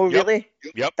today. Oh, really?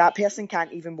 Yep. That person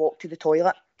can't even walk to the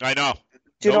toilet. I know.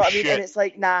 Do you know what I shit. mean? And it's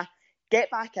like, nah,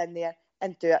 get back in there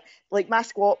and do it. Like my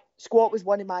squat was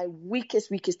one of my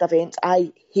weakest events.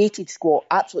 I hated squat,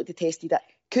 absolutely detested it.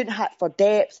 Couldn't hit for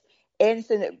depth,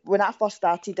 anything. When I first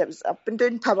started, I've been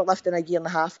doing powerlifting a year and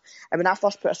a half, and when I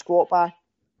first put a squat bar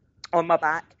on my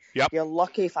back, you're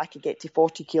lucky if I could get to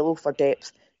 40 kilo for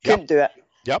depth. Couldn't do it.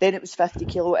 Then it was 50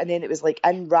 kilo, and then it was like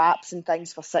in wraps and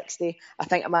things for 60. I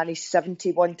think I managed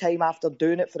 70 one time after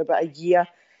doing it for about a year.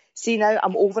 See, now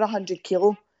I'm over 100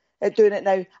 kilo at doing it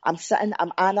now. I'm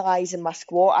analysing my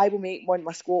squat. I will make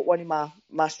my squat one of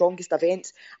my strongest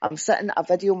events. I'm sitting, I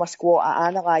video my squat, I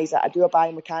analyse it, I do a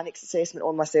biomechanics assessment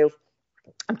on myself.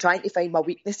 I'm trying to find my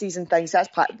weaknesses and things. That's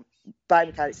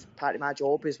biomechanics part of my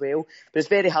job as well. But it's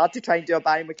very hard to try and do a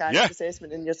biomechanics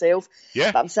assessment in yourself.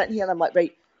 Yeah. But I'm sitting here and I'm like,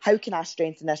 right, how can I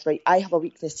strengthen this? Right, I have a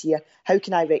weakness here. How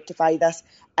can I rectify this?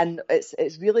 And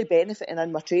it's really benefiting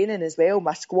in my training as well.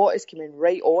 My squat is coming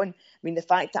right on. I mean, the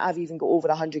fact that I've even got over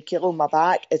 100 kilo on my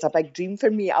back is a big dream for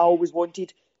me. I always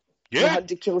wanted the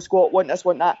 100 kilo squat, want this,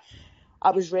 want that.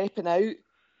 I was repping out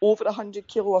over 100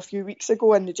 kilo a few weeks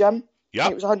ago in the gym. Yep.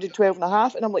 And it was 112 and a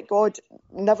half. And I'm like, God,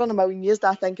 never in a million years did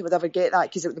I think I would ever get that.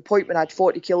 Because at the point when I had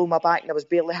 40 kilo on my back and I was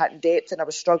barely hitting depth and I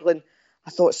was struggling, I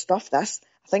thought, stuff this.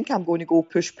 I think I'm going to go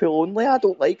push-pull only. I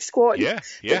don't like squatting. Yeah.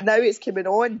 But now it's coming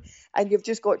on and you've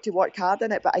just got to work hard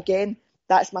in it. But again,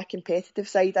 that's my competitive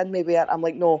side in me where I'm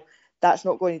like, no, that's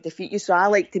not going to defeat you. So I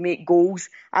like to make goals.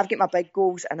 I've got my big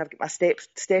goals and I've got my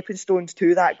stepping stones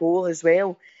to that goal as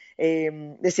well.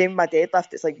 The same with my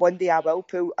deadlift. It's like one day I will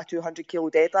pull a 200 kilo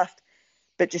deadlift.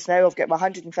 But just now I've got my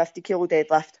 150 kilo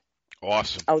deadlift.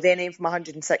 Awesome. I'll then aim for my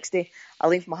 160.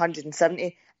 I'll aim for my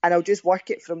 170. And I'll just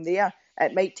work it from there.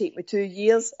 It might take me 2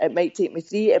 years. It might take me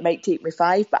 3. It might take me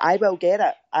 5. But I will get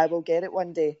it. I will get it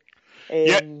one day.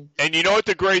 Yeah, and you know what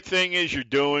the great thing is you're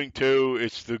doing too?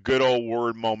 It's the good old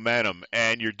word momentum.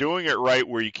 And you're doing it right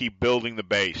where you keep building the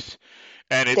base.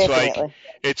 And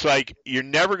it's like you're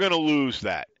never going to lose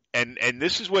that. And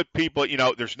this is what people,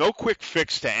 there's no quick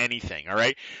fix to anything, all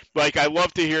right? Like I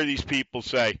love to hear these people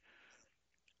say,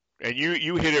 and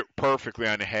you hit it perfectly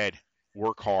on the head,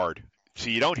 work hard.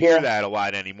 See, you don't hear that a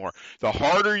lot anymore. The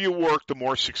harder you work, the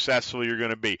more successful you're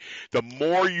going to be. The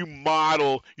more you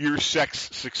model your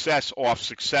success off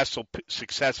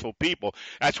successful people.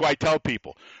 That's why I tell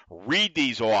people, read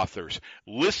these authors,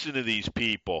 listen to these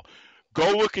people,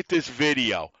 go look at this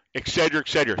video, et cetera, et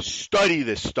cetera. Study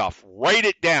this stuff. Write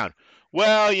it down.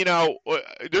 Well,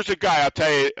 there's a guy, I'll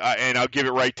tell you, and I'll give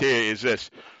it right to you, is this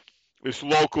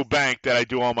local bank that I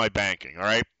do all my banking, all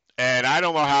right? And I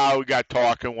don't know how we got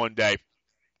talking one day,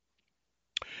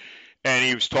 and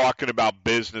he was talking about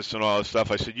business and all this stuff.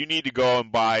 I said, you need to go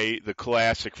and buy the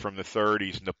classic from the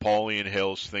 30s, Napoleon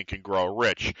Hill's Think and Grow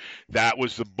Rich. That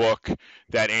was the book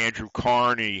that Andrew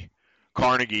Carnegie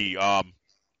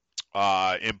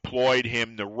employed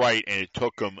him to write, and it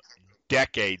took him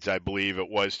decades, I believe it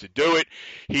was, to do it.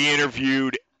 He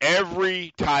interviewed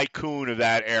every tycoon of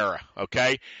that era,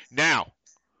 okay? Now,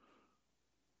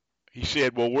 he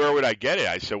said, well, where would I get it?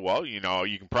 I said, well, you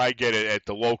can probably get it at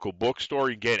the local bookstore.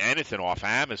 You can get anything off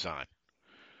Amazon.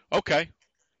 Okay.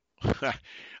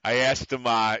 I asked him,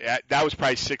 that was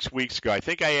probably 6 weeks ago. I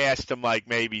think I asked him like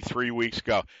maybe 3 weeks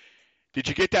ago, did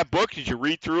you get that book? Did you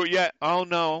read through it yet? Oh,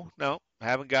 no,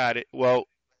 haven't got it. Well,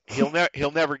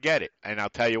 he'll never get it, and I'll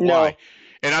tell you why.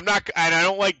 And I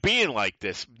don't like being like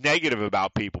this, negative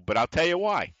about people, but I'll tell you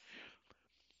why.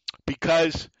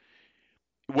 Because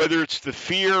whether it's the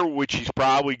fear, which he's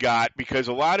probably got, because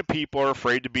a lot of people are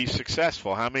afraid to be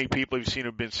successful. How many people have you seen who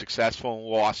have been successful and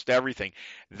lost everything?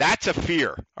 That's a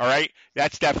fear, all right?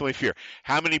 That's definitely fear.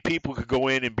 How many people could go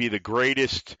in and be the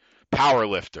greatest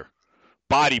powerlifter,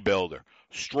 bodybuilder,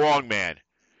 strongman?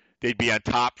 They'd be on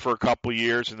top for a couple of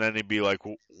years, and then they'd be like,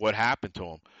 what happened to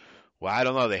them? Well, I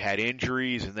don't know. They had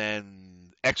injuries, and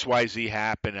then XYZ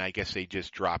happened, and I guess they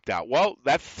just dropped out. Well,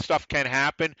 that stuff can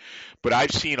happen, but I've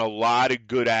seen a lot of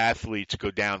good athletes go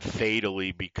down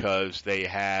fatally because they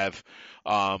have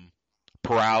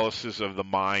paralysis of the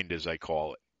mind, as I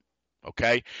call it.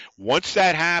 Okay? Once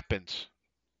that happens,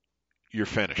 you're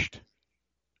finished.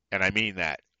 And I mean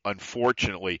that.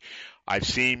 Unfortunately, I've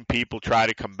seen people try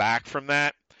to come back from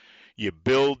that. You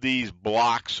build these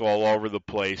blocks all over the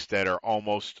place that are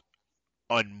almost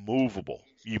unmovable.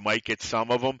 You might get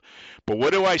some of them. But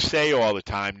what do I say all the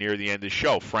time near the end of the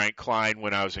show? Frank Klein,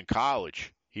 when I was in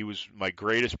college, he was my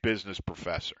greatest business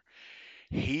professor.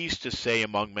 He used to say,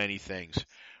 among many things,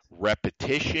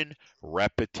 repetition,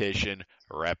 repetition,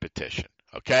 repetition.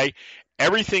 Okay?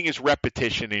 Everything is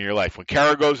repetition in your life. When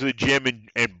Kara goes to the gym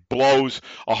and blows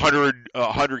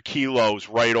 100 kilos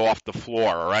right off the floor,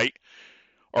 all right?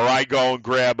 Or I go and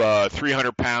grab a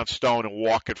 300-pound stone and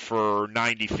walk it for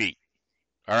 90 feet.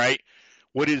 All right?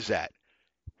 What is that?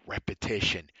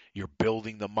 Repetition. You're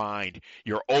building the mind.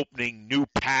 You're opening new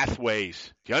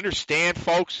pathways. Do you understand,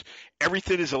 folks?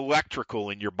 Everything is electrical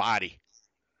in your body.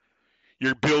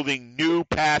 You're building new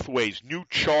pathways, new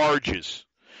charges.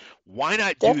 Why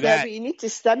not do that? But you need to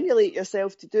stimulate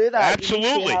yourself to do that. Absolutely.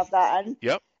 You need to have that in.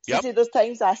 Yep. See, there's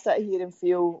times I sit here and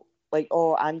feel like,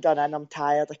 oh, I'm done in, I'm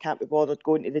tired, I can't be bothered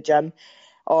going to the gym.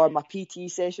 Or my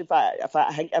PT session, I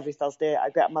think every Thursday, I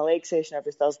get my leg session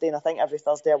every Thursday, and I think every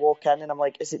Thursday I walk in and I'm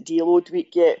like, is it deload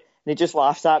week yet? And he just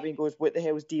laughs at me and goes, what the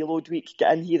hell is deload week?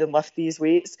 Get in here and lift these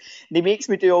weights. And he makes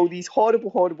me do all these horrible,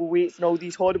 horrible weights and all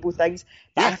these horrible things,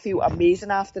 but I feel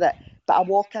amazing after it. But I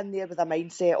walk in there with a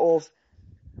mindset of,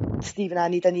 Stephen, I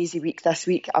need an easy week this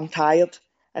week. I'm tired.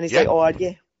 And he's like, oh, are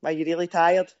you? Are you really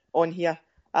tired? On here.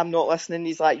 I'm not listening.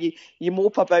 He's like, you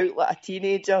mope about like a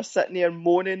teenager sitting there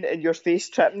moaning and your face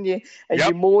tripping you. And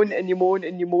you moan and you moan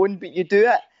and you moan, but you do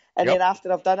it. And then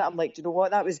after I've done it, I'm like, do you know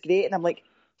what? That was great. And I'm like,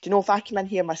 do you know, if I come in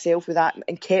here myself with that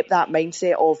and kept that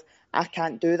mindset of, I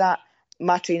can't do that,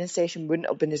 my training session wouldn't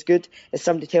have been as good as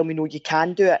somebody telling me, no, you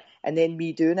can do it, and then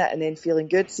me doing it and then feeling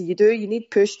good. So you need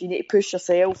push. You need to push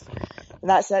yourself. And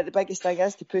that's it. The biggest thing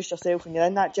is to push yourself when you're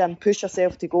in that gym. Push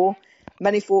yourself to go.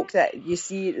 Many folk that you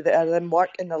see that are in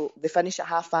work and they finish at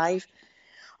 5:30.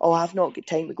 Oh, I've not got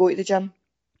time to go to the gym.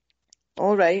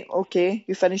 All right, okay.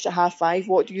 You finish at 5:30.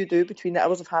 What do you do between the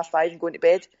hours of 5:30 and going to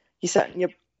bed? You sit in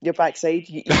your backside,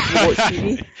 you watch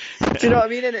TV. Do you know what I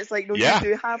mean? And it's like, no, you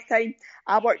do have time.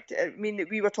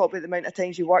 We were talking about the amount of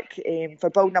times you work for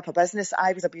building up a business.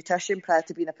 I was a beautician prior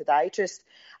to being a podiatrist.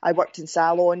 I worked in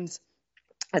salons.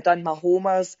 I done my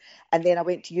homers, and then I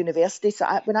went to university. So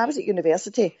when I was at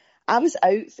university, I was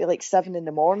out for like 7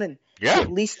 a.m. to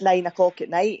at least 9 o'clock at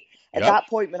night. At that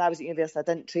point, when I was at university, I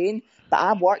didn't train, but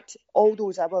I worked all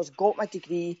those hours, got my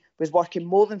degree, was working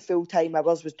more than full-time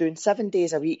hours, was doing 7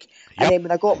 days a week. And then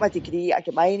when I got my degree, I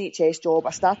got my NHS job, I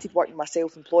started working my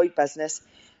self-employed business.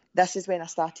 This is when I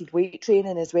started weight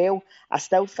training as well. I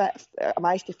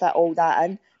managed to fit all that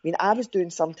in. I mean, I was doing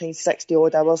sometimes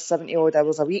 60-odd hours, 70-odd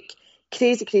hours a week.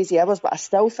 Crazy hours, but I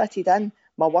still fitted in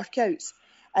my workouts.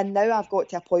 And now I've got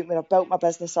to a point where I've built my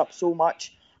business up so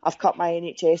much, I've cut my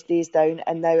NHS days down,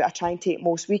 and now I try and take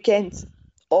most weekends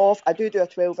off. I do a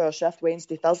 12-hour shift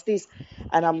Wednesday, Thursdays,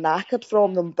 and I'm knackered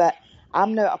from them, but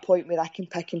I'm now at a point where I can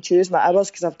pick and choose my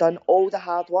hours because I've done all the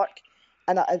hard work.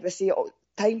 And I say,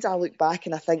 times I look back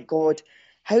and I think, God,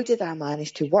 how did I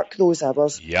manage to work those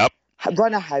hours,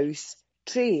 run a house,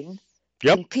 train,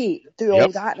 compete, do all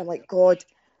that? And I'm like, God,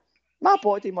 my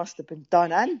body must have been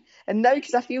done in. And now,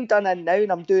 because I feel done in now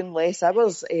and I'm doing less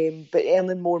hours, but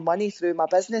earning more money through my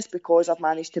business because I've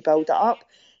managed to build it up.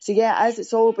 So yeah, it is.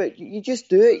 It's all about, you just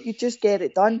do it. You just get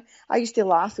it done. I used to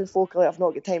laugh when folk are like, I've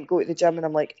not got time to go to the gym. And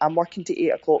I'm like, I'm working to 8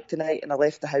 o'clock tonight and I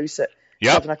left the house at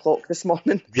 7 o'clock this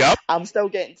morning. I'm still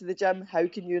getting to the gym. How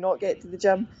can you not get to the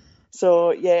gym?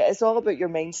 So yeah, it's all about your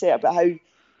mindset, about how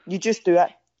you just do it.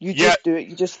 You just do it.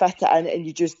 You just fit it in and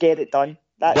you just get it done.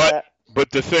 That's it. But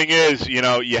the thing is,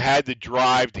 you had the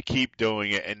drive to keep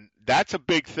doing it, and that's a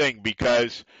big thing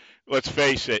because, let's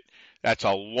face it, that's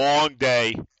a long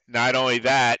day. Not only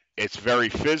that, it's very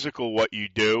physical what you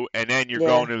do, and then you're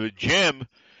going to the gym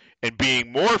and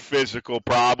being more physical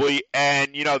probably,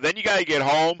 and, then you got to get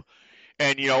home,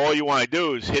 and, all you want to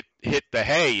do is hit the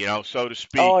hay, so to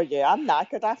speak. Oh, yeah, I'm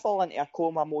knackered. I fall into a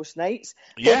coma most nights.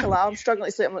 I'm struggling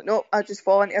to sleep. I'm like, no, I just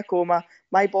fall into a coma.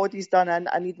 My body's done in.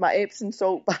 I need my Epsom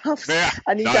salt baths.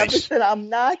 I need everything.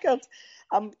 I'm knackered.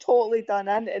 I'm totally done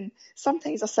in. And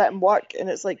sometimes I sit and work, and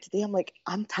it's like, today I'm like,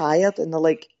 I'm tired. And they're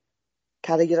like,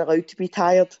 Carrie, you're allowed to be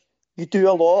tired. You do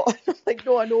a lot. I'm like,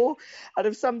 no, I know. And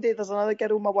if someday there's another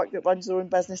girl in my work that runs her own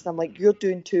business, and I'm like, you're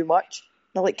doing too much.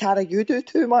 And I'm like, Cara, you do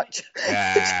too much. Do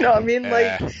you know what I mean?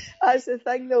 Like, that's the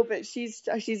thing though, but she's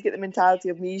got the mentality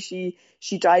of me.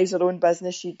 She drives her own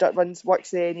business. She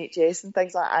works the NHS and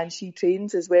things like that, and she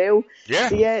trains as well.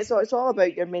 So it's all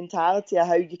about your mentality of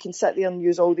how you can sit there and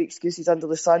use all the excuses under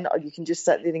the sun, or you can just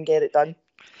sit there and get it done.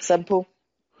 Simple.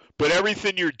 But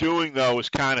everything you're doing though is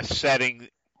kind of setting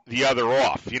the other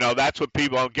off. That's what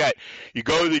people don't get. You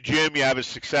go to the gym, you have a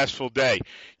successful day.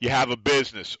 You have a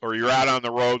business, or you're out on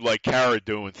the road like Cara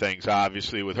doing things,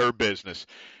 obviously, with her business.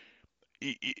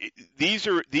 These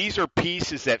are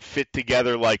pieces that fit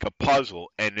together like a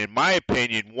puzzle. And in my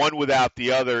opinion, one without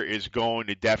the other is going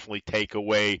to definitely take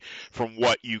away from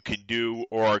what you can do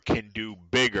or can do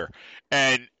bigger.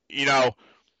 And,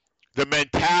 the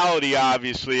mentality,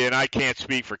 obviously, and I can't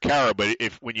speak for Cara, but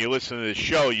when you listen to the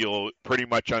show, you'll pretty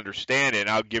much understand it, and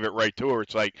I'll give it right to her.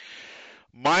 It's like,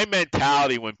 my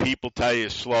mentality when people tell you to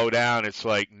slow down, it's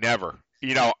like, never.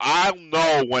 I'll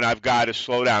know when I've got to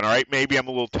slow down, all right? Maybe I'm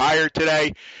a little tired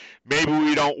today. Maybe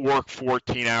we don't work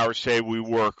 14 hours, say we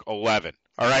work 11,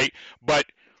 all right? But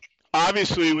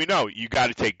obviously we know you got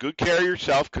to take good care of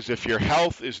yourself, because if your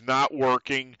health is not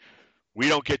working, we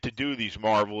don't get to do these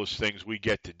marvelous things we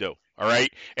get to do, all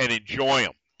right, and enjoy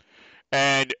them.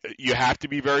 And you have to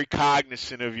be very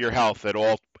cognizant of your health at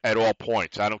all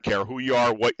points. I don't care who you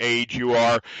are, what age you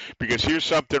are, because here's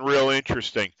something real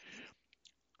interesting.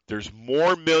 There's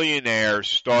more millionaires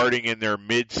starting in their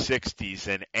mid-60s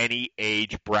than any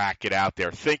age bracket out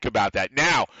there. Think about that.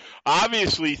 Now,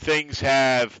 obviously things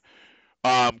have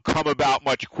come about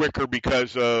much quicker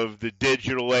because of the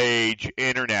digital age,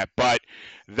 internet. But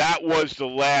that was the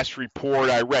last report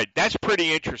I read. That's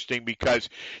pretty interesting because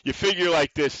you figure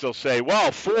like this, they'll say,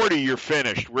 well, 40, you're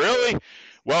finished. Really?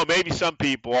 Well, maybe some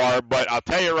people are, but I'll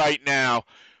tell you right now,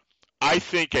 I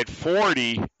think at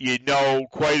 40, you know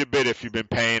quite a bit if you've been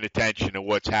paying attention to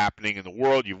what's happening in the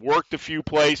world. You've worked a few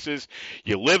places.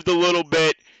 You lived a little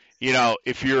bit. You know,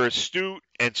 if you're astute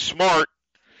and smart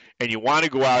and you want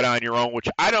to go out on your own, which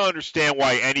I don't understand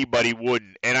why anybody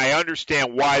wouldn't, and I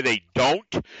understand why they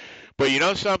don't. But you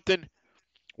know something?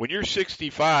 When you're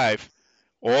 65,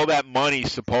 all that money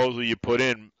supposedly you put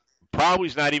in probably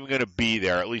is not even going to be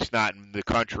there, at least not in the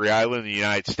country I live in, the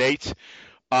United States.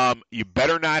 You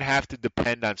better not have to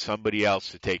depend on somebody else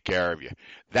to take care of you.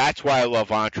 That's why I love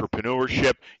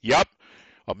entrepreneurship. Yep,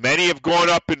 many have gone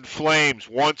up in flames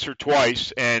once or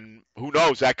twice, and who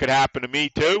knows, that could happen to me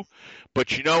too.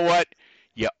 But you know what?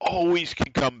 You always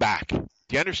can come back. Do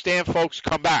you understand, folks?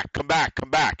 Come back, come back, come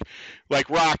back. Like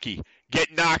Rocky,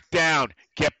 get knocked down,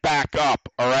 get back up,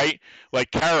 all right?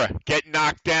 Like Kara, get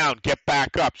knocked down, get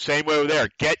back up. Same way over there.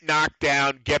 Get knocked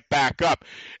down, get back up.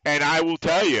 And I will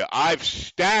tell you, I've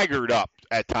staggered up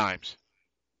at times,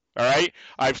 all right?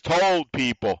 I've told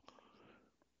people,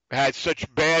 had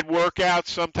such bad workouts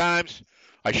sometimes,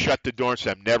 I shut the door and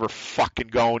said, I'm never fucking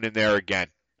going in there again.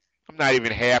 I'm not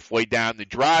even halfway down the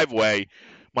driveway.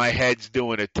 My head's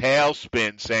doing a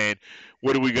tailspin saying,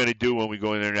 what are we going to do when we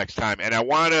go in there next time? And I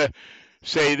want to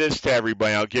say this to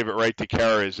everybody. I'll give it right to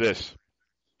Kara, is this.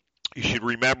 You should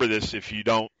remember this if you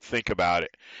don't think about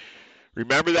it.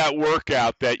 Remember that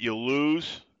workout that you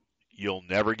lose, you'll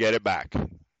never get it back.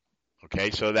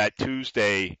 Okay, so that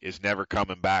Tuesday is never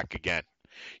coming back again.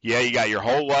 Yeah, you got your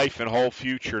whole life and whole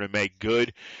future to make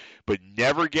good, but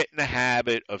never get in the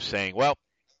habit of saying, well,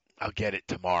 I'll get it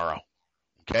tomorrow.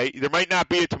 Okay? There might not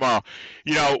be a tomorrow.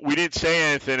 You know, we didn't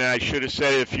say anything, and I should have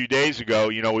said it a few days ago.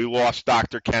 You know, we lost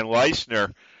Dr. Ken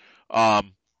Leisner,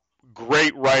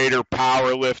 great writer,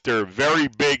 power lifter, very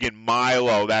big in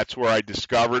Milo. That's where I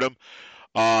discovered him.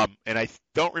 And I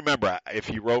don't remember if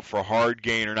he wrote for Hard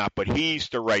Gain or not, but he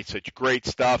used to write such great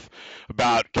stuff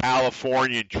about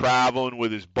California and traveling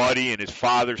with his buddy and his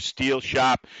father's steel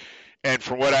shop. And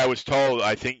from what I was told,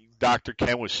 I think Dr.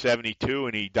 Ken was 72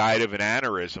 and he died of an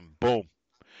aneurysm. Boom.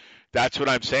 That's what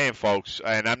I'm saying, folks.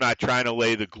 And I'm not trying to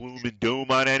lay the gloom and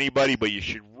doom on anybody, but you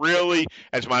should really,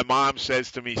 as my mom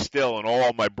says to me still, and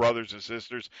all my brothers and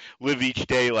sisters, live each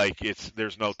day like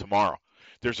there's no tomorrow.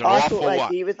 There's an awful lot. I totally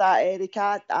agree with that, Eric.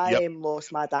 I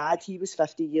lost my dad. He was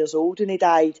 50 years old when he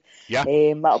died. Yeah.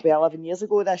 That'll be 11 years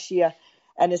ago this year.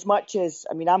 And as much as,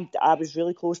 I was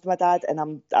really close to my dad,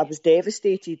 and I was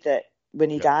devastated that when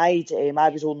he died, I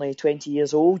was only 20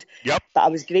 years old. Yep. But I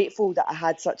was grateful that I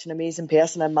had such an amazing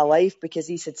person in my life because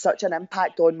he's had such an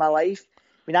impact on my life.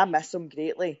 I miss him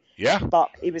greatly. Yeah.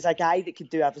 But he was a guy that could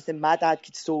do everything. My dad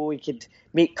could sew, he could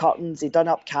make curtains, he done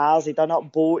up cars, he done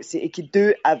up boats, he could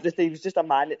do everything. He was just a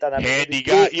man that done everything. Handy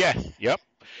guy, yeah, yep.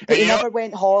 But he never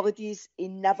went holidays. We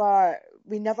never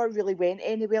really went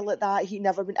anywhere like that. He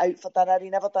never went out for dinner. He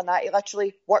never done that. He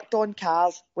literally worked on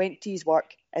cars, went to his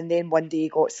work, and then one day he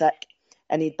got sick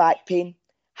and he had back pain,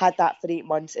 had that for 8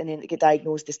 months, and then got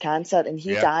diagnosed as cancer. And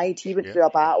he died. He went through a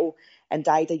battle and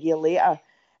died a year later.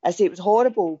 I say it was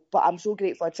horrible, but I'm so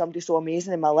grateful I had somebody so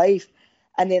amazing in my life.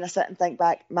 And then I sit and think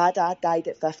back, my dad died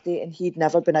at 50 and he'd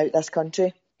never been out this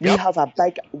country. We have a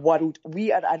big world.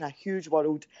 We are in a huge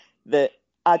world that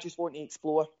I just want to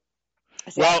explore. I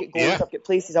say, I've got goals, I've got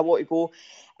places I want to go.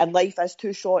 And life is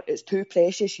too short, it's too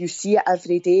precious. You see it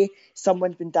every day.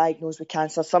 Someone's been diagnosed with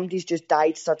cancer. Somebody's just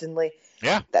died suddenly.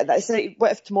 Yeah. That's like,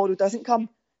 what if tomorrow doesn't come?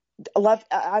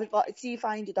 See if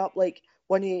I ended up like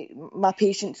one of my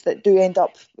patients that do end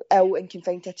up ill and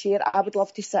confined to a chair. I would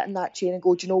love to sit in that chair and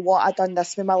go, do you know what? I done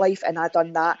this with my life and I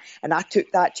done that. And I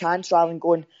took that chance rather than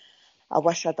going, I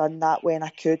wish I'd done that when I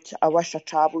could. I wish I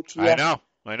travelled here. I know.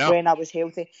 When I was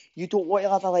healthy. You don't want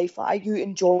to live a life like that. You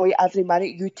enjoy every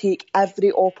minute. You take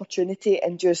every opportunity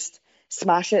and just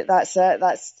smash it. That's it.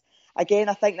 I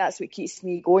think that's what keeps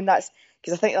me going. That's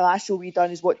because I think the last show we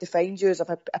done is what defines you as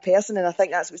a person, and I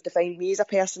think that's what's defined me as a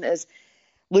person, is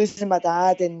losing my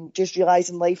dad and just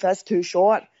realising life is too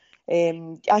short.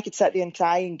 I could sit there and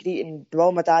cry and greet and,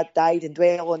 well, my dad died and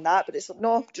dwell on that, but it's like,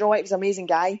 no, do you know what? He was an amazing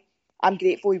guy. I'm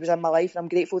grateful he was in my life, and I'm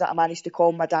grateful that I managed to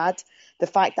call my dad. The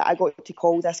fact that I got to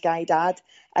call this guy dad,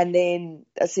 and then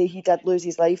I say he did lose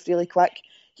his life really quick.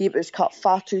 He was cut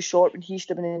far too short when he should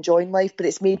have been enjoying life, but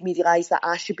it's made me realise that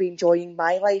I should be enjoying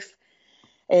my life.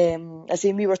 I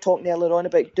say we were talking earlier on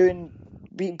about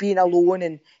being alone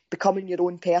and becoming your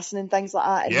own person and things like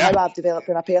that, and how I've developed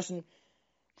in a person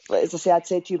as I say, I'd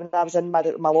said to you when I was in my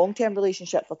long-term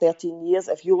relationship for 13 years,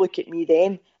 if you look at me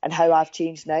then and how I've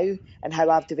changed now and how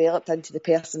I've developed into the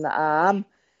person that I am,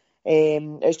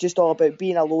 it's just all about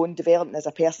being alone, developing as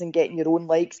a person, getting your own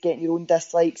likes, getting your own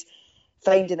dislikes,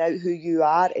 finding out who you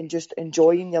are and just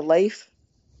enjoying your life.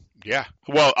 Yeah.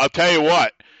 Well, I'll tell you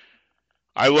what.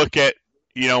 I look at,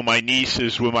 my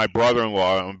nieces with my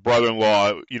brother-in-law. My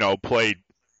brother-in-law, played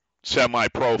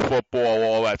semi-pro football,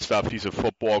 all that stuff. He's a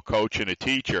football coach and a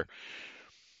teacher.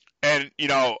 And,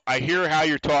 I hear how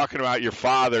you're talking about your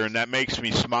father, and that makes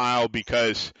me smile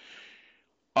because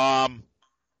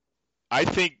I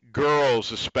think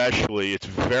girls especially, it's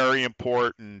very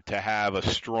important to have a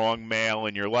strong male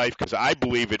in your life because I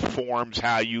believe it forms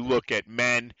how you look at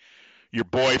men, your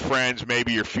boyfriends,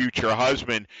 maybe your future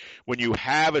husband. When you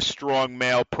have a strong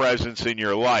male presence in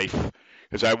your life,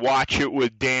 because I watch it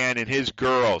with Dan and his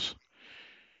girls,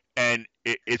 and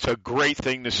it's a great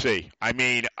thing to see. I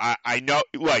mean, I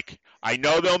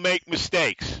know they'll make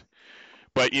mistakes,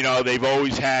 but, they've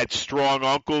always had strong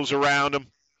uncles around them.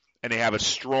 And they have a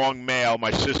strong male.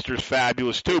 My sister's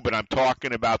fabulous too, but I'm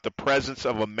talking about the presence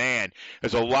of a man.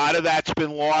 There's a lot of that's been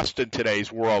lost in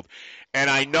today's world. And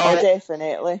I know... Oh,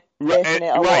 definitely. Definitely.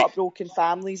 A lot of broken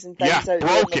families and things out there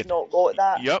have not got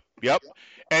that. Yep.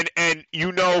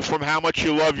 And from how much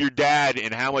you love your dad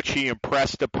and how much he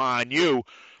impressed upon you,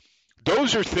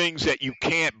 those are things that you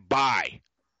can't buy.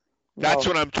 That's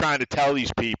what I'm trying to tell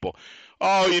these people.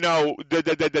 Oh,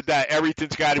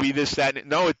 everything's got to be this, that.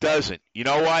 No, it doesn't. You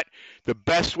know what? The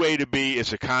best way to be is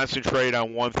to concentrate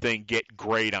on one thing, get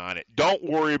great on it. Don't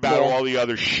worry about all the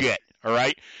other shit, all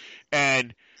right?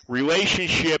 And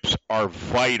relationships are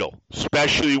vital,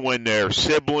 especially when they're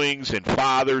siblings and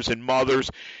fathers and mothers.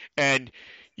 And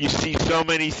you see so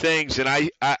many things, and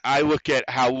I look at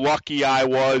how lucky I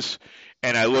was,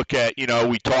 and I look at,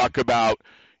 we talk about,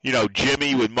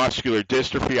 Jimmy with muscular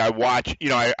dystrophy. I watch,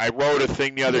 I wrote a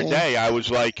thing the other day. I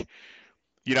was like,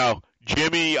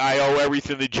 Jimmy, I owe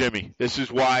everything to Jimmy. This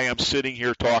is why I'm sitting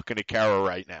here talking to Kara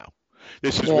right now.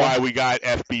 This is why we got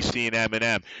FBC and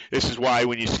M&M. This is why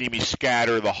when you see me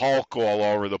scatter the Hulk all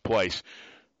over the place,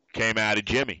 came out of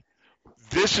Jimmy.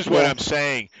 This is what I'm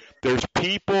saying. There's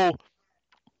people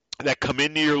that come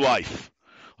into your life,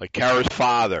 like Kara's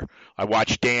father. I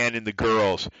watch Dan and the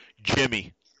girls,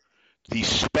 Jimmy. These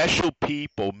special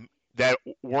people that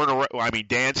weren't around. I mean,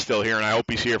 Dan's still here, and I hope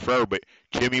he's here forever, but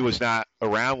Jimmy was not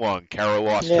around long. Kara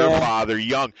lost her father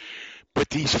young. But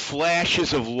these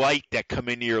flashes of light that come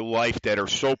into your life that are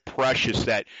so precious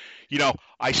that,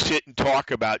 I sit and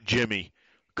talk about Jimmy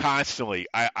constantly.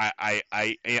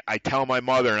 I tell my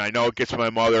mother, and I know it gets my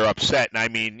mother upset, and I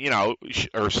mean,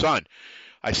 her son.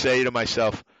 I say to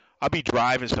myself, I'll be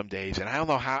driving some days, and I don't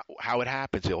know how it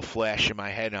happens. It'll flash in my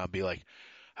head, and I'll be like,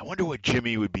 I wonder what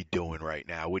Jimmy would be doing right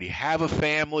now. Would he have a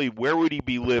family? Where would he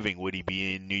be living? Would he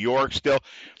be in New York still?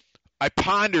 I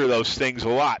ponder those things a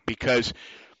lot because,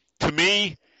 to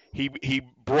me, he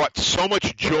brought so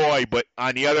much joy, but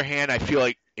on the other hand, I feel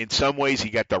like in some ways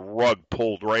he got the rug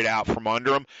pulled right out from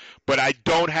under him. But I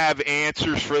don't have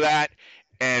answers for that,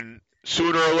 and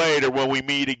sooner or later when we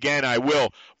meet again, I will.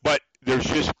 But there's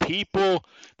just people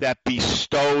that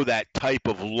bestow that type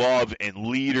of love and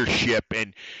leadership,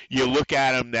 and you look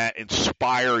at them that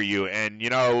inspire you, and,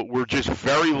 we're just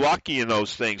very lucky in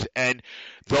those things. And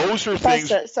those are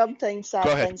things... Sometimes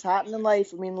sad things happen in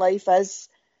life. I mean, life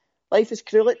is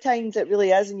cruel at times, it really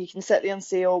is, and you can sit there and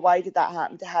say, oh, why did that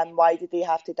happen to him? Why did they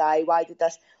have to die? Why did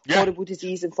this horrible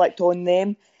disease inflict on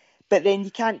them? But then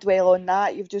you can't dwell on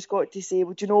that. You've just got to say,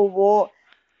 well, do you know what?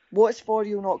 What's for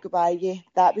you will not go by you.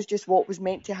 That was just what was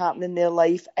meant to happen in their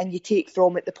life, and you take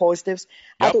from it the positives.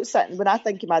 Yep. When I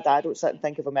think of my dad, I don't sit and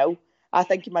think of him ill. I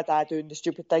think of my dad doing the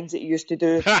stupid things that he used to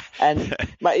do, and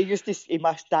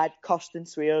my dad cussed and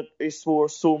he swore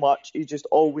so much. He just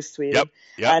always swearing.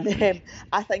 Yep. And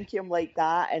I think of him like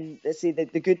that, and they say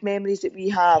the good memories that we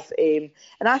have. And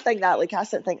I think that, I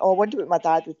sit and think, I wonder what my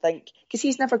dad would think, because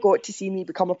he's never got to see me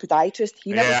become a podiatrist.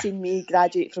 He never seen me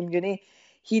graduate from uni.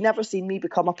 He never seen me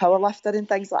become a powerlifter and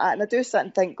things like that. And I do sit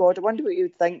and think, God, I wonder what he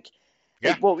would think.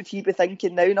 Like, what would he be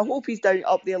thinking now? And I hope he's down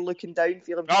up there looking down,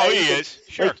 feeling proud. Oh, he is,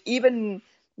 sure. Like, even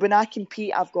when I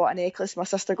compete, I've got a necklace. My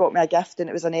sister got me a gift, and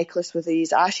it was a necklace with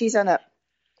these ashes in it.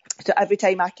 So every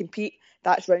time I compete,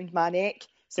 that's round my neck.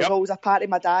 So it's always a part of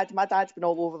my dad. My dad's been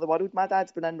all over the world. My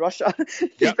dad's been in Russia.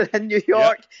 He's been in New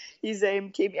York. He's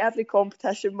came to every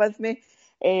competition with me.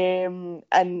 And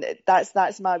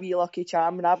that's my wee lucky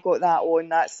charm, and I've got that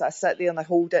on. I sit there and I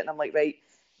hold it, and I'm like, right,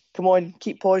 come on,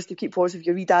 keep positive.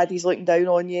 Your wee daddy's looking down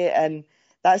on you, and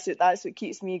that's what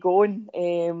keeps me going.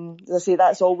 As I say,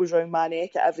 that's always round my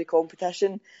neck at every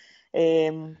competition.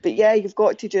 But yeah, you've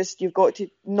got to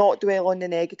not dwell on the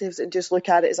negatives and just look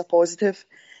at it as a positive,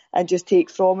 and just take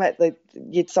from it that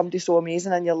you had somebody so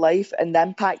amazing in your life and the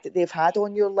impact that they've had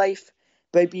on your life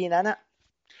by being in it.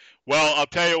 Well, I'll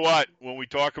tell you what, when we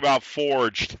talk about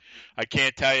Forged, I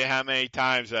can't tell you how many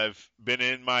times I've been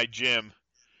in my gym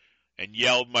and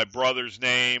yelled my brother's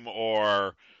name,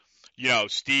 or,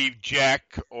 Steve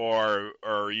Jeck, or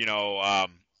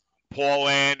Paul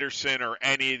Anderson, or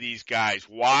any of these guys.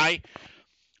 Why?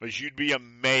 Because you'd be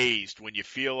amazed when you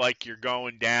feel like you're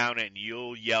going down and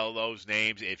you'll yell those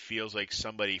names. It feels like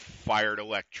somebody fired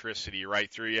electricity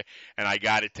right through you. And I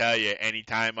got to tell you,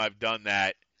 anytime I've done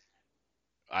that,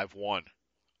 I've won.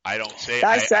 I don't say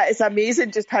it's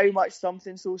amazing just how much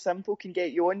something so simple can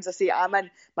get you on. As I say, I'm in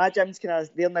my gym's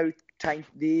they're now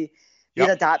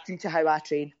they're adapting to how I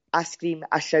train. I scream,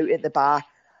 I shout at the bar,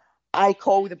 I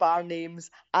call the bar names.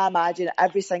 I imagine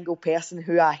every single person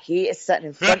who I hate is sitting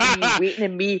in front of me, waiting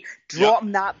on me,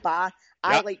 dropping that bar.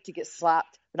 I like to get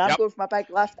slapped. When I'm going for my big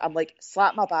lift, I'm like,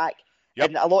 slap my back.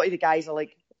 And a lot of the guys are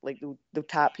like they'll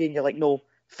tap you and you're like, no,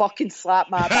 fucking slap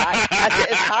my back. Hit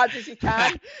it as hard as you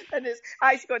can. And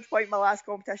I actually got to the point in my last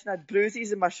competition, I had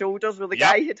bruises in my shoulders where the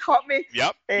guy had hurt me.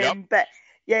 But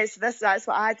yeah, so that's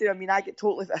what I do. I mean, I get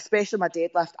totally, especially my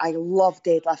deadlift. I love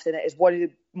deadlifting. It is one of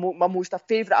my most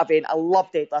favourite event. I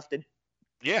love deadlifting.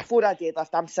 Yeah. Before I deadlift,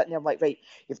 I'm sitting there, I'm like, right,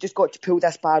 you've just got to pull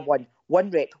this bar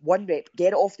one rep,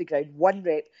 get it off the ground, one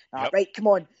rep. Right, come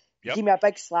on, give me a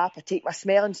big slap. I take my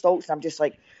smelling salts and I'm just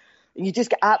like, and you just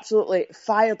get absolutely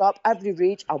fired up, every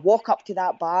rage. I walk up to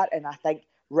that bar and I think,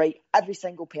 right, every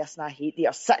single person I hate, they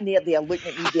are sitting there, they are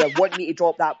looking at me, they are wanting me to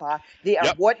drop that bar. They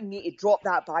are wanting me to drop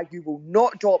that bar. You will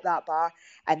not drop that bar.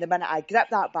 And the minute I grip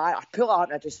that bar, I pull it out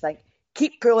and I just think,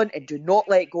 keep pulling and do not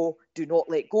let go. Do not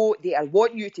let go. They are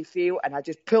wanting you to fail. And I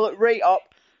just pull it right up.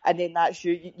 And then that's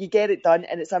you get it done.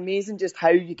 And it's amazing just how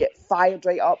you get fired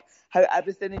right up, how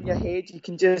everything in your head, you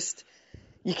can just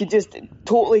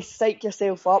totally psych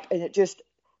yourself up, and it just,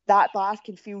 that bar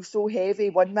can feel so heavy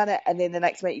one minute, and then the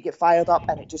next minute you get fired up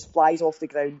and it just flies off the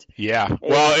ground. Yeah.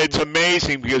 Well, it's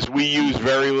amazing because we use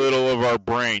very little of our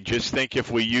brain. Just think if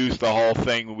we used the whole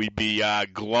thing, we'd be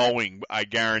glowing, I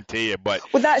guarantee you. But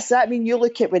well, that's it. I mean, you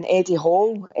look at when Eddie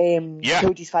Hall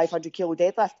killed his 500 kilo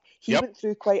deadlift, he went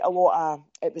through quite a lot.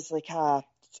 It was like a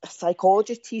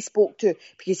psychologist he spoke to,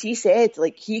 because he said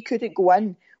like he couldn't go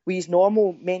in with his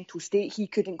normal mental state. He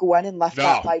couldn't go in and lift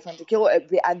that 500 kilo. It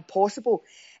would be impossible.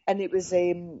 And it was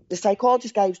the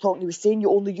psychologist guy was talking, he was saying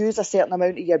you only use a certain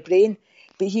amount of your brain.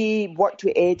 But he worked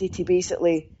with Eddie to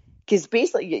because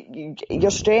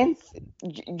your strength,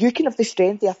 you can have the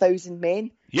strength of 1,000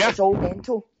 men. Yeah. It's all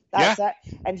mental. That's it.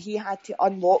 And he had to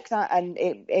unlock that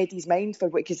in Eddie's mind,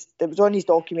 because it was on his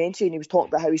documentary and he was talking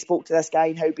about how he spoke to this guy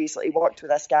and how basically he worked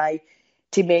with this guy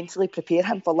to mentally prepare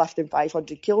him for lifting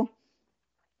 500 kilo.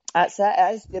 That's it.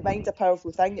 It is. The mind's a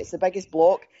powerful thing. It's the biggest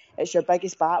block. It's your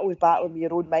biggest battle, is battling with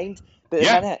your own mind. But the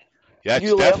minute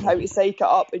you learn how to psych it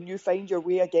up and you find your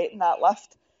way of getting that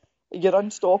lift, you're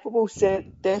unstoppable. So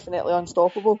definitely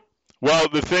unstoppable. Well,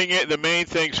 the main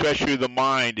thing, especially the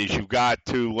mind, is you've got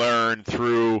to learn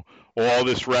through all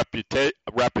this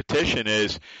repetition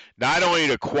is not only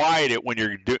to quiet it when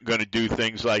you're going to do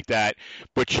things like that,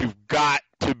 but you've got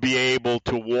to be able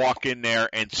to walk in there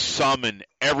and summon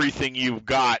everything you've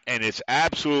got, and it's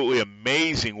absolutely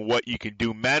amazing what you can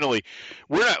do mentally.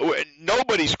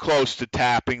 Nobody's close to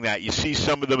tapping that. You see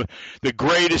some of the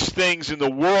greatest things in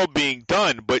the world being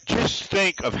done, but just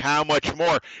think of how much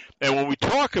more. And when we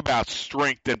talk about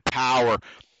strength and power,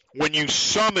 when you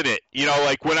summon it,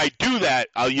 like when I do that,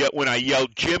 when I yell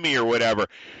Jimmy or whatever,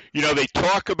 they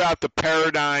talk about the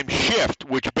paradigm shift,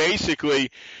 which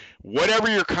basically whatever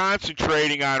you're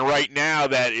concentrating on right now,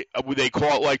 that they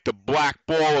call it like the black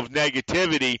ball of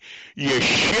negativity, you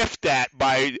shift that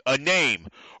by a name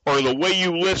or the way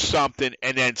you lift something,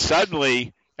 and then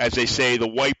suddenly, as they say, the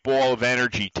white ball of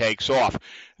energy takes off.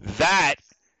 That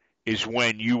is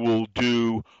when you will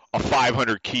do a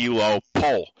 500 kilo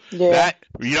pull. Yeah.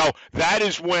 That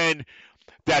is when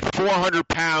that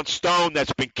 400-pound stone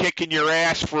that's been kicking your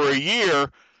ass for a year,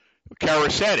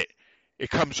 Kara said it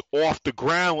comes off the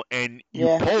ground and you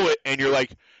pull it and you're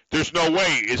like, there's no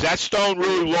way. Is that stone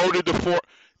really loaded to four?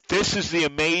 This is the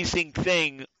amazing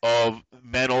thing of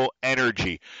mental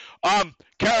energy.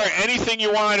 Kara, anything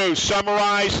you want to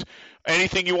summarize?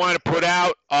 Anything you want to put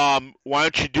out, why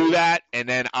don't you do that, and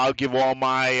then I'll give all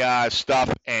my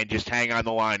stuff, and just hang on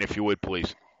the line if you would,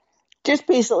 please. Just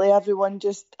basically, everyone,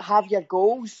 just have your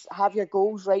goals. Have your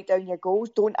goals, write down your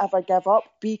goals. Don't ever give up.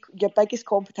 Be your biggest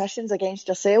competitions against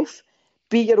yourself.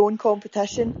 Be your own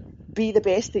competition. be the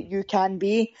best that you can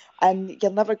be, and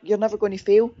you're never going to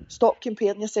fail. Stop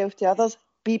comparing yourself to others.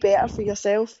 Be better for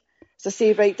yourself. So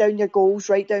say, write down your goals,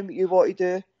 write down what you want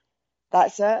to do.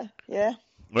 That's it. Yeah.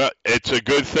 Well, it's a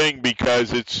good thing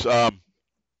because it's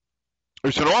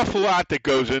there's an awful lot that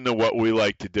goes into what we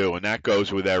like to do, and that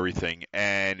goes with everything.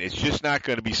 And it's just not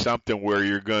going to be something where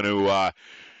you're going to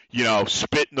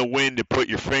spit in the wind and put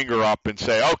your finger up and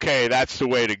say, okay, that's the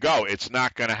way to go. It's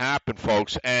not going to happen,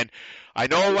 folks. And I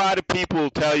know a lot of people will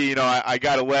tell you, I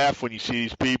got to laugh when you see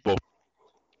these people.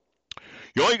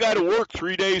 You only got to work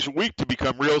 3 days a week to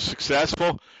become real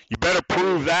successful. You better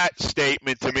prove that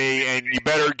statement to me, and you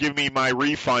better give me my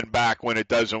refund back when it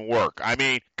doesn't work. I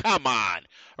mean, come on,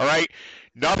 all right?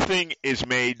 Nothing is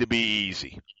made to be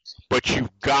easy, but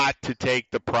you've got to take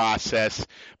the process,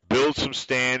 build some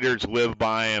standards, live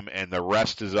by them, and the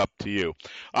rest is up to you.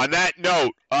 On that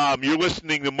note, you're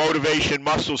listening to Motivation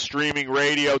Muscle Streaming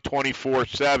Radio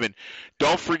 24/7.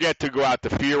 Don't forget to go out to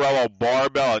Fiorillo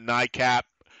Barbell at NICAP.RR.com.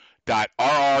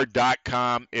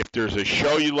 If there's a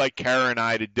show you'd like Kara and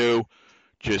I to do,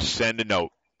 just send a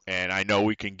note. And I know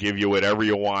we can give you whatever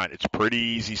you want. It's pretty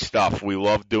easy stuff. We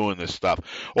love doing this stuff.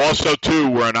 Also, too,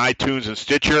 we're on iTunes and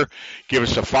Stitcher. Give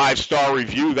us a 5-star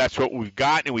review. That's what we've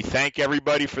got, and we thank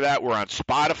everybody for that. We're on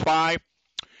Spotify,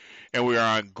 and we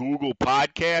are on Google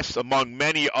Podcasts, among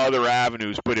many other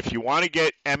avenues. But if you want to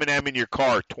get M&M in your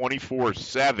car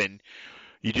 24/7,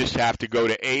 you just have to go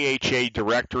to AHA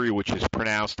directory, which is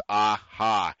pronounced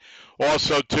AHA.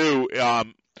 Also, too,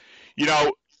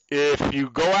 if you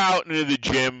go out into the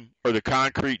gym or the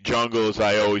concrete jungle, as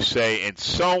I always say, and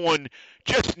someone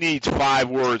just needs 5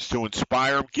 words to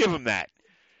inspire them, give them that.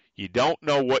 You don't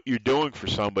know what you're doing for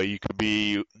somebody. You could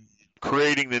be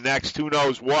creating the next who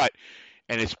knows what,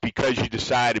 and it's because you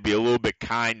decide to be a little bit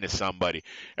kind to somebody.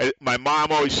 My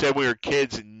mom always said when we were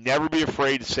kids, never be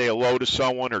afraid to say hello to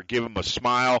someone or give them a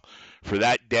smile for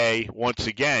that day. Once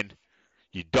again,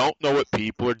 you don't know what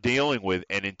people are dealing with.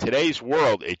 And in today's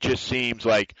world, it just seems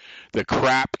like the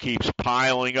crap keeps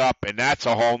piling up, and that's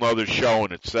a whole nother show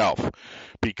in itself.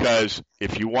 Because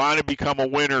if you want to become a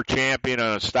winner, champion,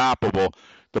 and unstoppable,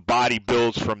 the body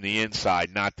builds from the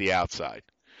inside, not the outside.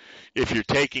 If you're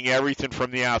taking everything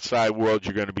from the outside world,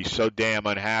 you're going to be so damn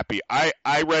unhappy. I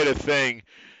read a thing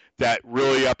that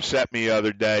really upset me the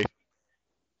other day.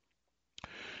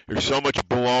 There's so much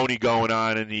baloney going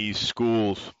on in these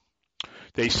schools.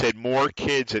 They said more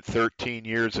kids at 13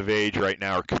 years of age right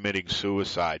now are committing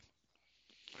suicide.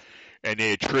 And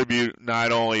they attribute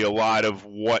not only a lot of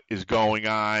what is going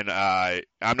on,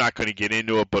 I'm not going to get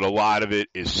into it, but a lot of it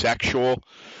is sexual.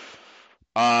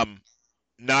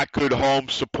 Not good home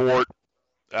support,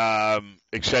 et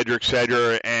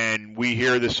cetera, and we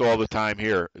hear this all the time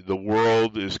here. The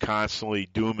world is constantly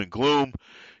doom and gloom.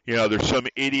 There's some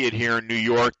idiot here in New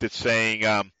York that's saying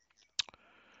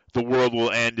the world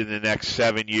will end in the next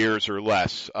 7 years or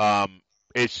less.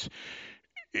 It's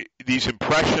these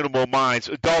impressionable minds,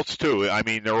 adults too. I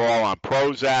mean, they're all on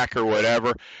Prozac or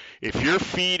whatever. If you're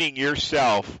feeding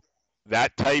yourself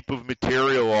that type of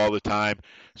material all the time,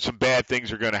 some bad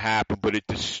things are going to happen. But it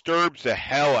disturbs the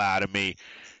hell out of me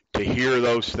to hear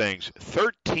those things.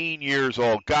 13 years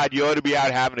old. God, you ought to be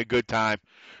out having a good time.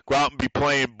 Go out and be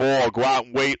playing ball. Go out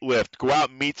and weight lift. Go out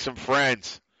and meet some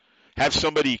friends. Have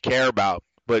somebody you care about.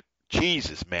 But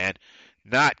Jesus, man,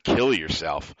 not kill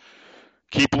yourself.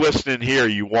 Keep listening here.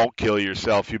 You won't kill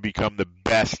yourself. You become the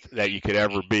best that you could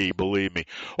ever be, believe me.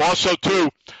 Also, too,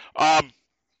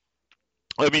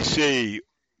 let me see.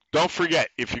 Don't forget,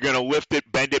 if you're going to lift it,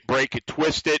 bend it, break it,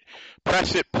 twist it,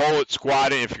 press it, pull it,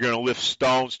 squat it. If you're going to lift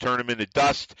stones, turn them into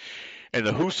dust. And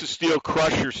the Hoose of Steel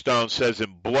Crusher Stone says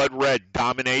in blood red,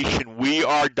 domination. We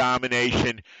are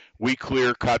domination. We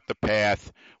clear cut the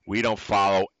path. We don't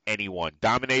follow anyone.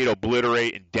 Dominate,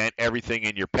 obliterate, and dent everything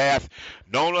in your path.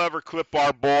 No one will ever clip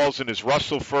our balls. And as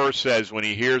Russell Furr says when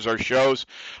he hears our shows,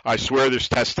 I swear there's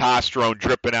testosterone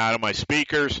dripping out of my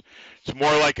speakers. It's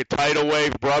more like a tidal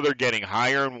wave, brother, getting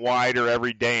higher and wider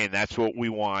every day, and that's what we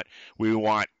want. We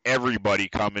want everybody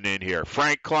coming in here.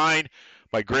 Frank Klein,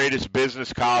 my greatest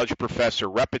business college professor.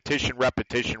 Repetition,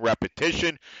 repetition,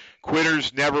 repetition.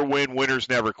 Quitters never win, winners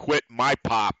never quit. My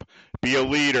pop. Be a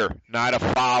leader, not a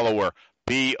follower.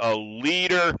 Be a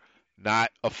leader,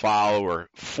 not a follower.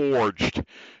 Forged.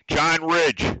 John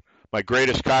Ridge, my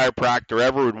greatest chiropractor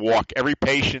ever, would walk every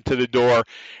patient to the door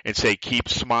and say, keep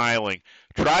smiling.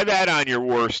 Try that on your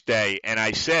worst day. And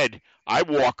I said, I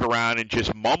walk around and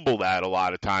just mumble that a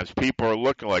lot of times. People are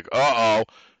looking like, uh-oh.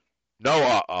 No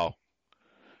uh-oh.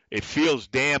 It feels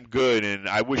damn good, and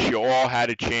I wish you all had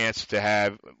a chance to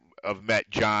have met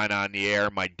John on the air,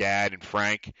 my dad and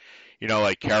Frank.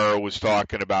 like Kara was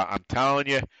talking about. I'm telling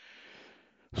you,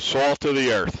 salt of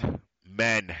the earth,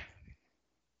 men.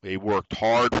 They worked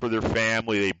hard for their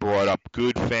family. They brought up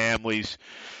good families,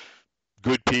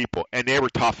 good people, and they were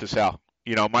tough as hell.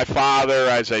 My father,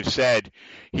 as I've said,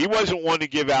 he wasn't one to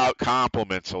give out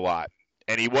compliments a lot.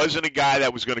 And he wasn't a guy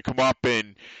that was going to come up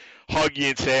and hug you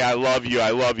and say, I love you, I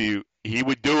love you. He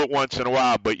would do it once in a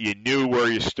while, but you knew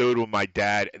where you stood with my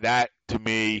dad. That, to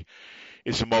me,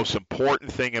 is the most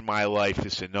important thing in my life,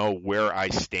 is to know where I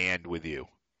stand with you.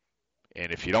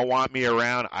 And if you don't want me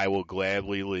around, I will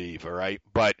gladly leave, all right?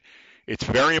 But it's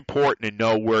very important to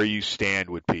know where you stand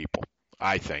with people,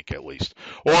 I think, at least.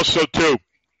 Also, too,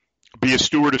 be a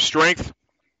steward of strength.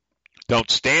 Don't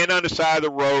stand on the side of the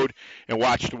road and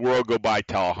watch the world go by.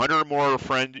 Tell 100 or more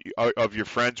of your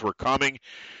friends we're coming,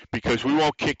 because we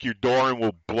won't kick your door and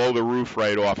we'll blow the roof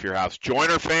right off your house. Join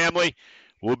our family.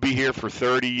 We'll be here for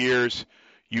 30 years.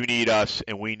 You need us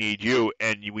and we need you,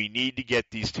 and we need to get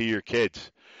these to your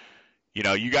kids.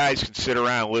 You guys can sit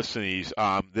around and listen to these.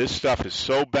 This stuff is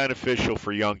so beneficial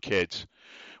for young kids.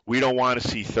 We don't want to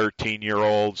see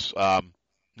 13-year-olds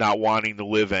not wanting to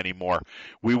live anymore.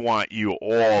 We want you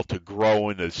all to grow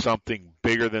into something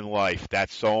bigger than life.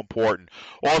 That's so important.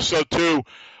 Also, too,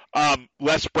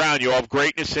 Les Brown, you have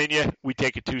greatness in you. We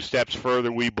take it 2 steps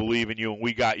further. We believe in you, and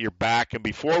we got your back. And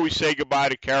before we say goodbye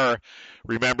to Kara,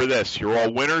 remember this. You're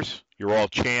all winners, you're all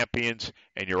champions,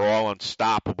 and you're all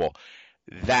unstoppable.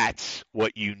 That's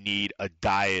what you need a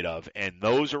diet of. And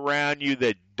those around you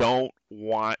that don't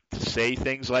want to say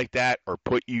things like that or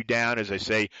put you down, as I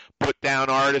say, put down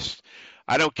artists,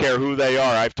 I don't care who they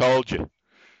are. I've told you.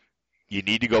 You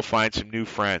need to go find some new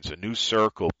friends, a new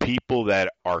circle, people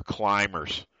that are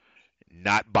climbers,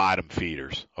 not bottom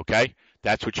feeders, okay?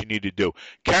 That's what you need to do.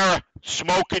 Kara,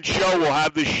 Smoke and Show will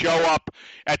have this show up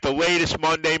at the latest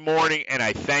Monday morning, and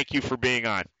I thank you for being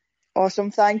on.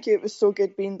 Awesome. Thank you. It was so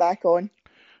good being back on.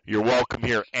 You're welcome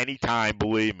here anytime,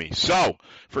 believe me. So,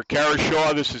 for Kara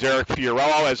Shaw, this is Eric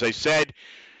Fiorillo. As I said,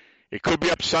 it could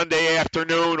be up Sunday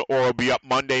afternoon or it'll be up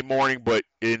Monday morning, but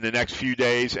in the next few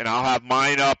days, and I'll have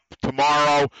mine up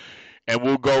tomorrow, and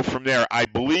we'll go from there. I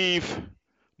believe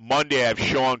Monday I have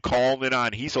Sean Coleman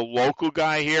on. He's a local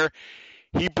guy here.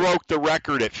 He broke the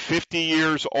record at 50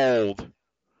 years old.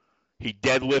 He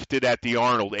deadlifted at the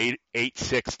Arnold,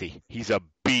 860. He's a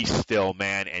beast still,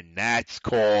 man, and that's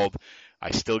called I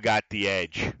still got the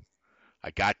edge. I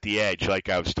got the edge like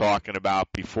I was talking about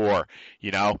before,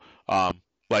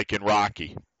 like in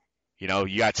Rocky.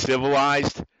 You got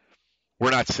civilized. We're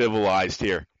not civilized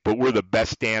here, but we're the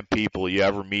best damn people you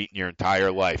ever meet in your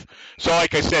entire life. So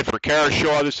like I said, for Kara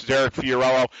Shaw, this is Eric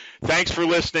Fiorillo. Thanks for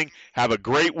listening. Have a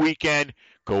great weekend.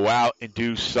 Go out and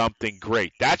do something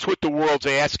great. That's what the world's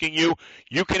asking you.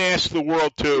 You can ask the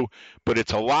world too, but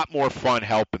it's a lot more fun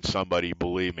helping somebody,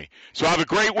 believe me. So have a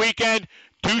great weekend.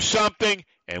 Do something,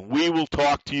 and we will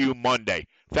talk to you Monday.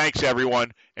 Thanks,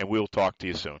 everyone, and we'll talk to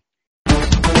you soon.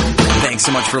 Thanks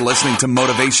so much for listening to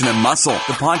Motivation and Muscle,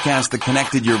 the podcast that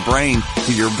connected your brain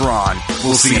to your brawn.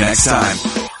 We'll see you next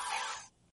time.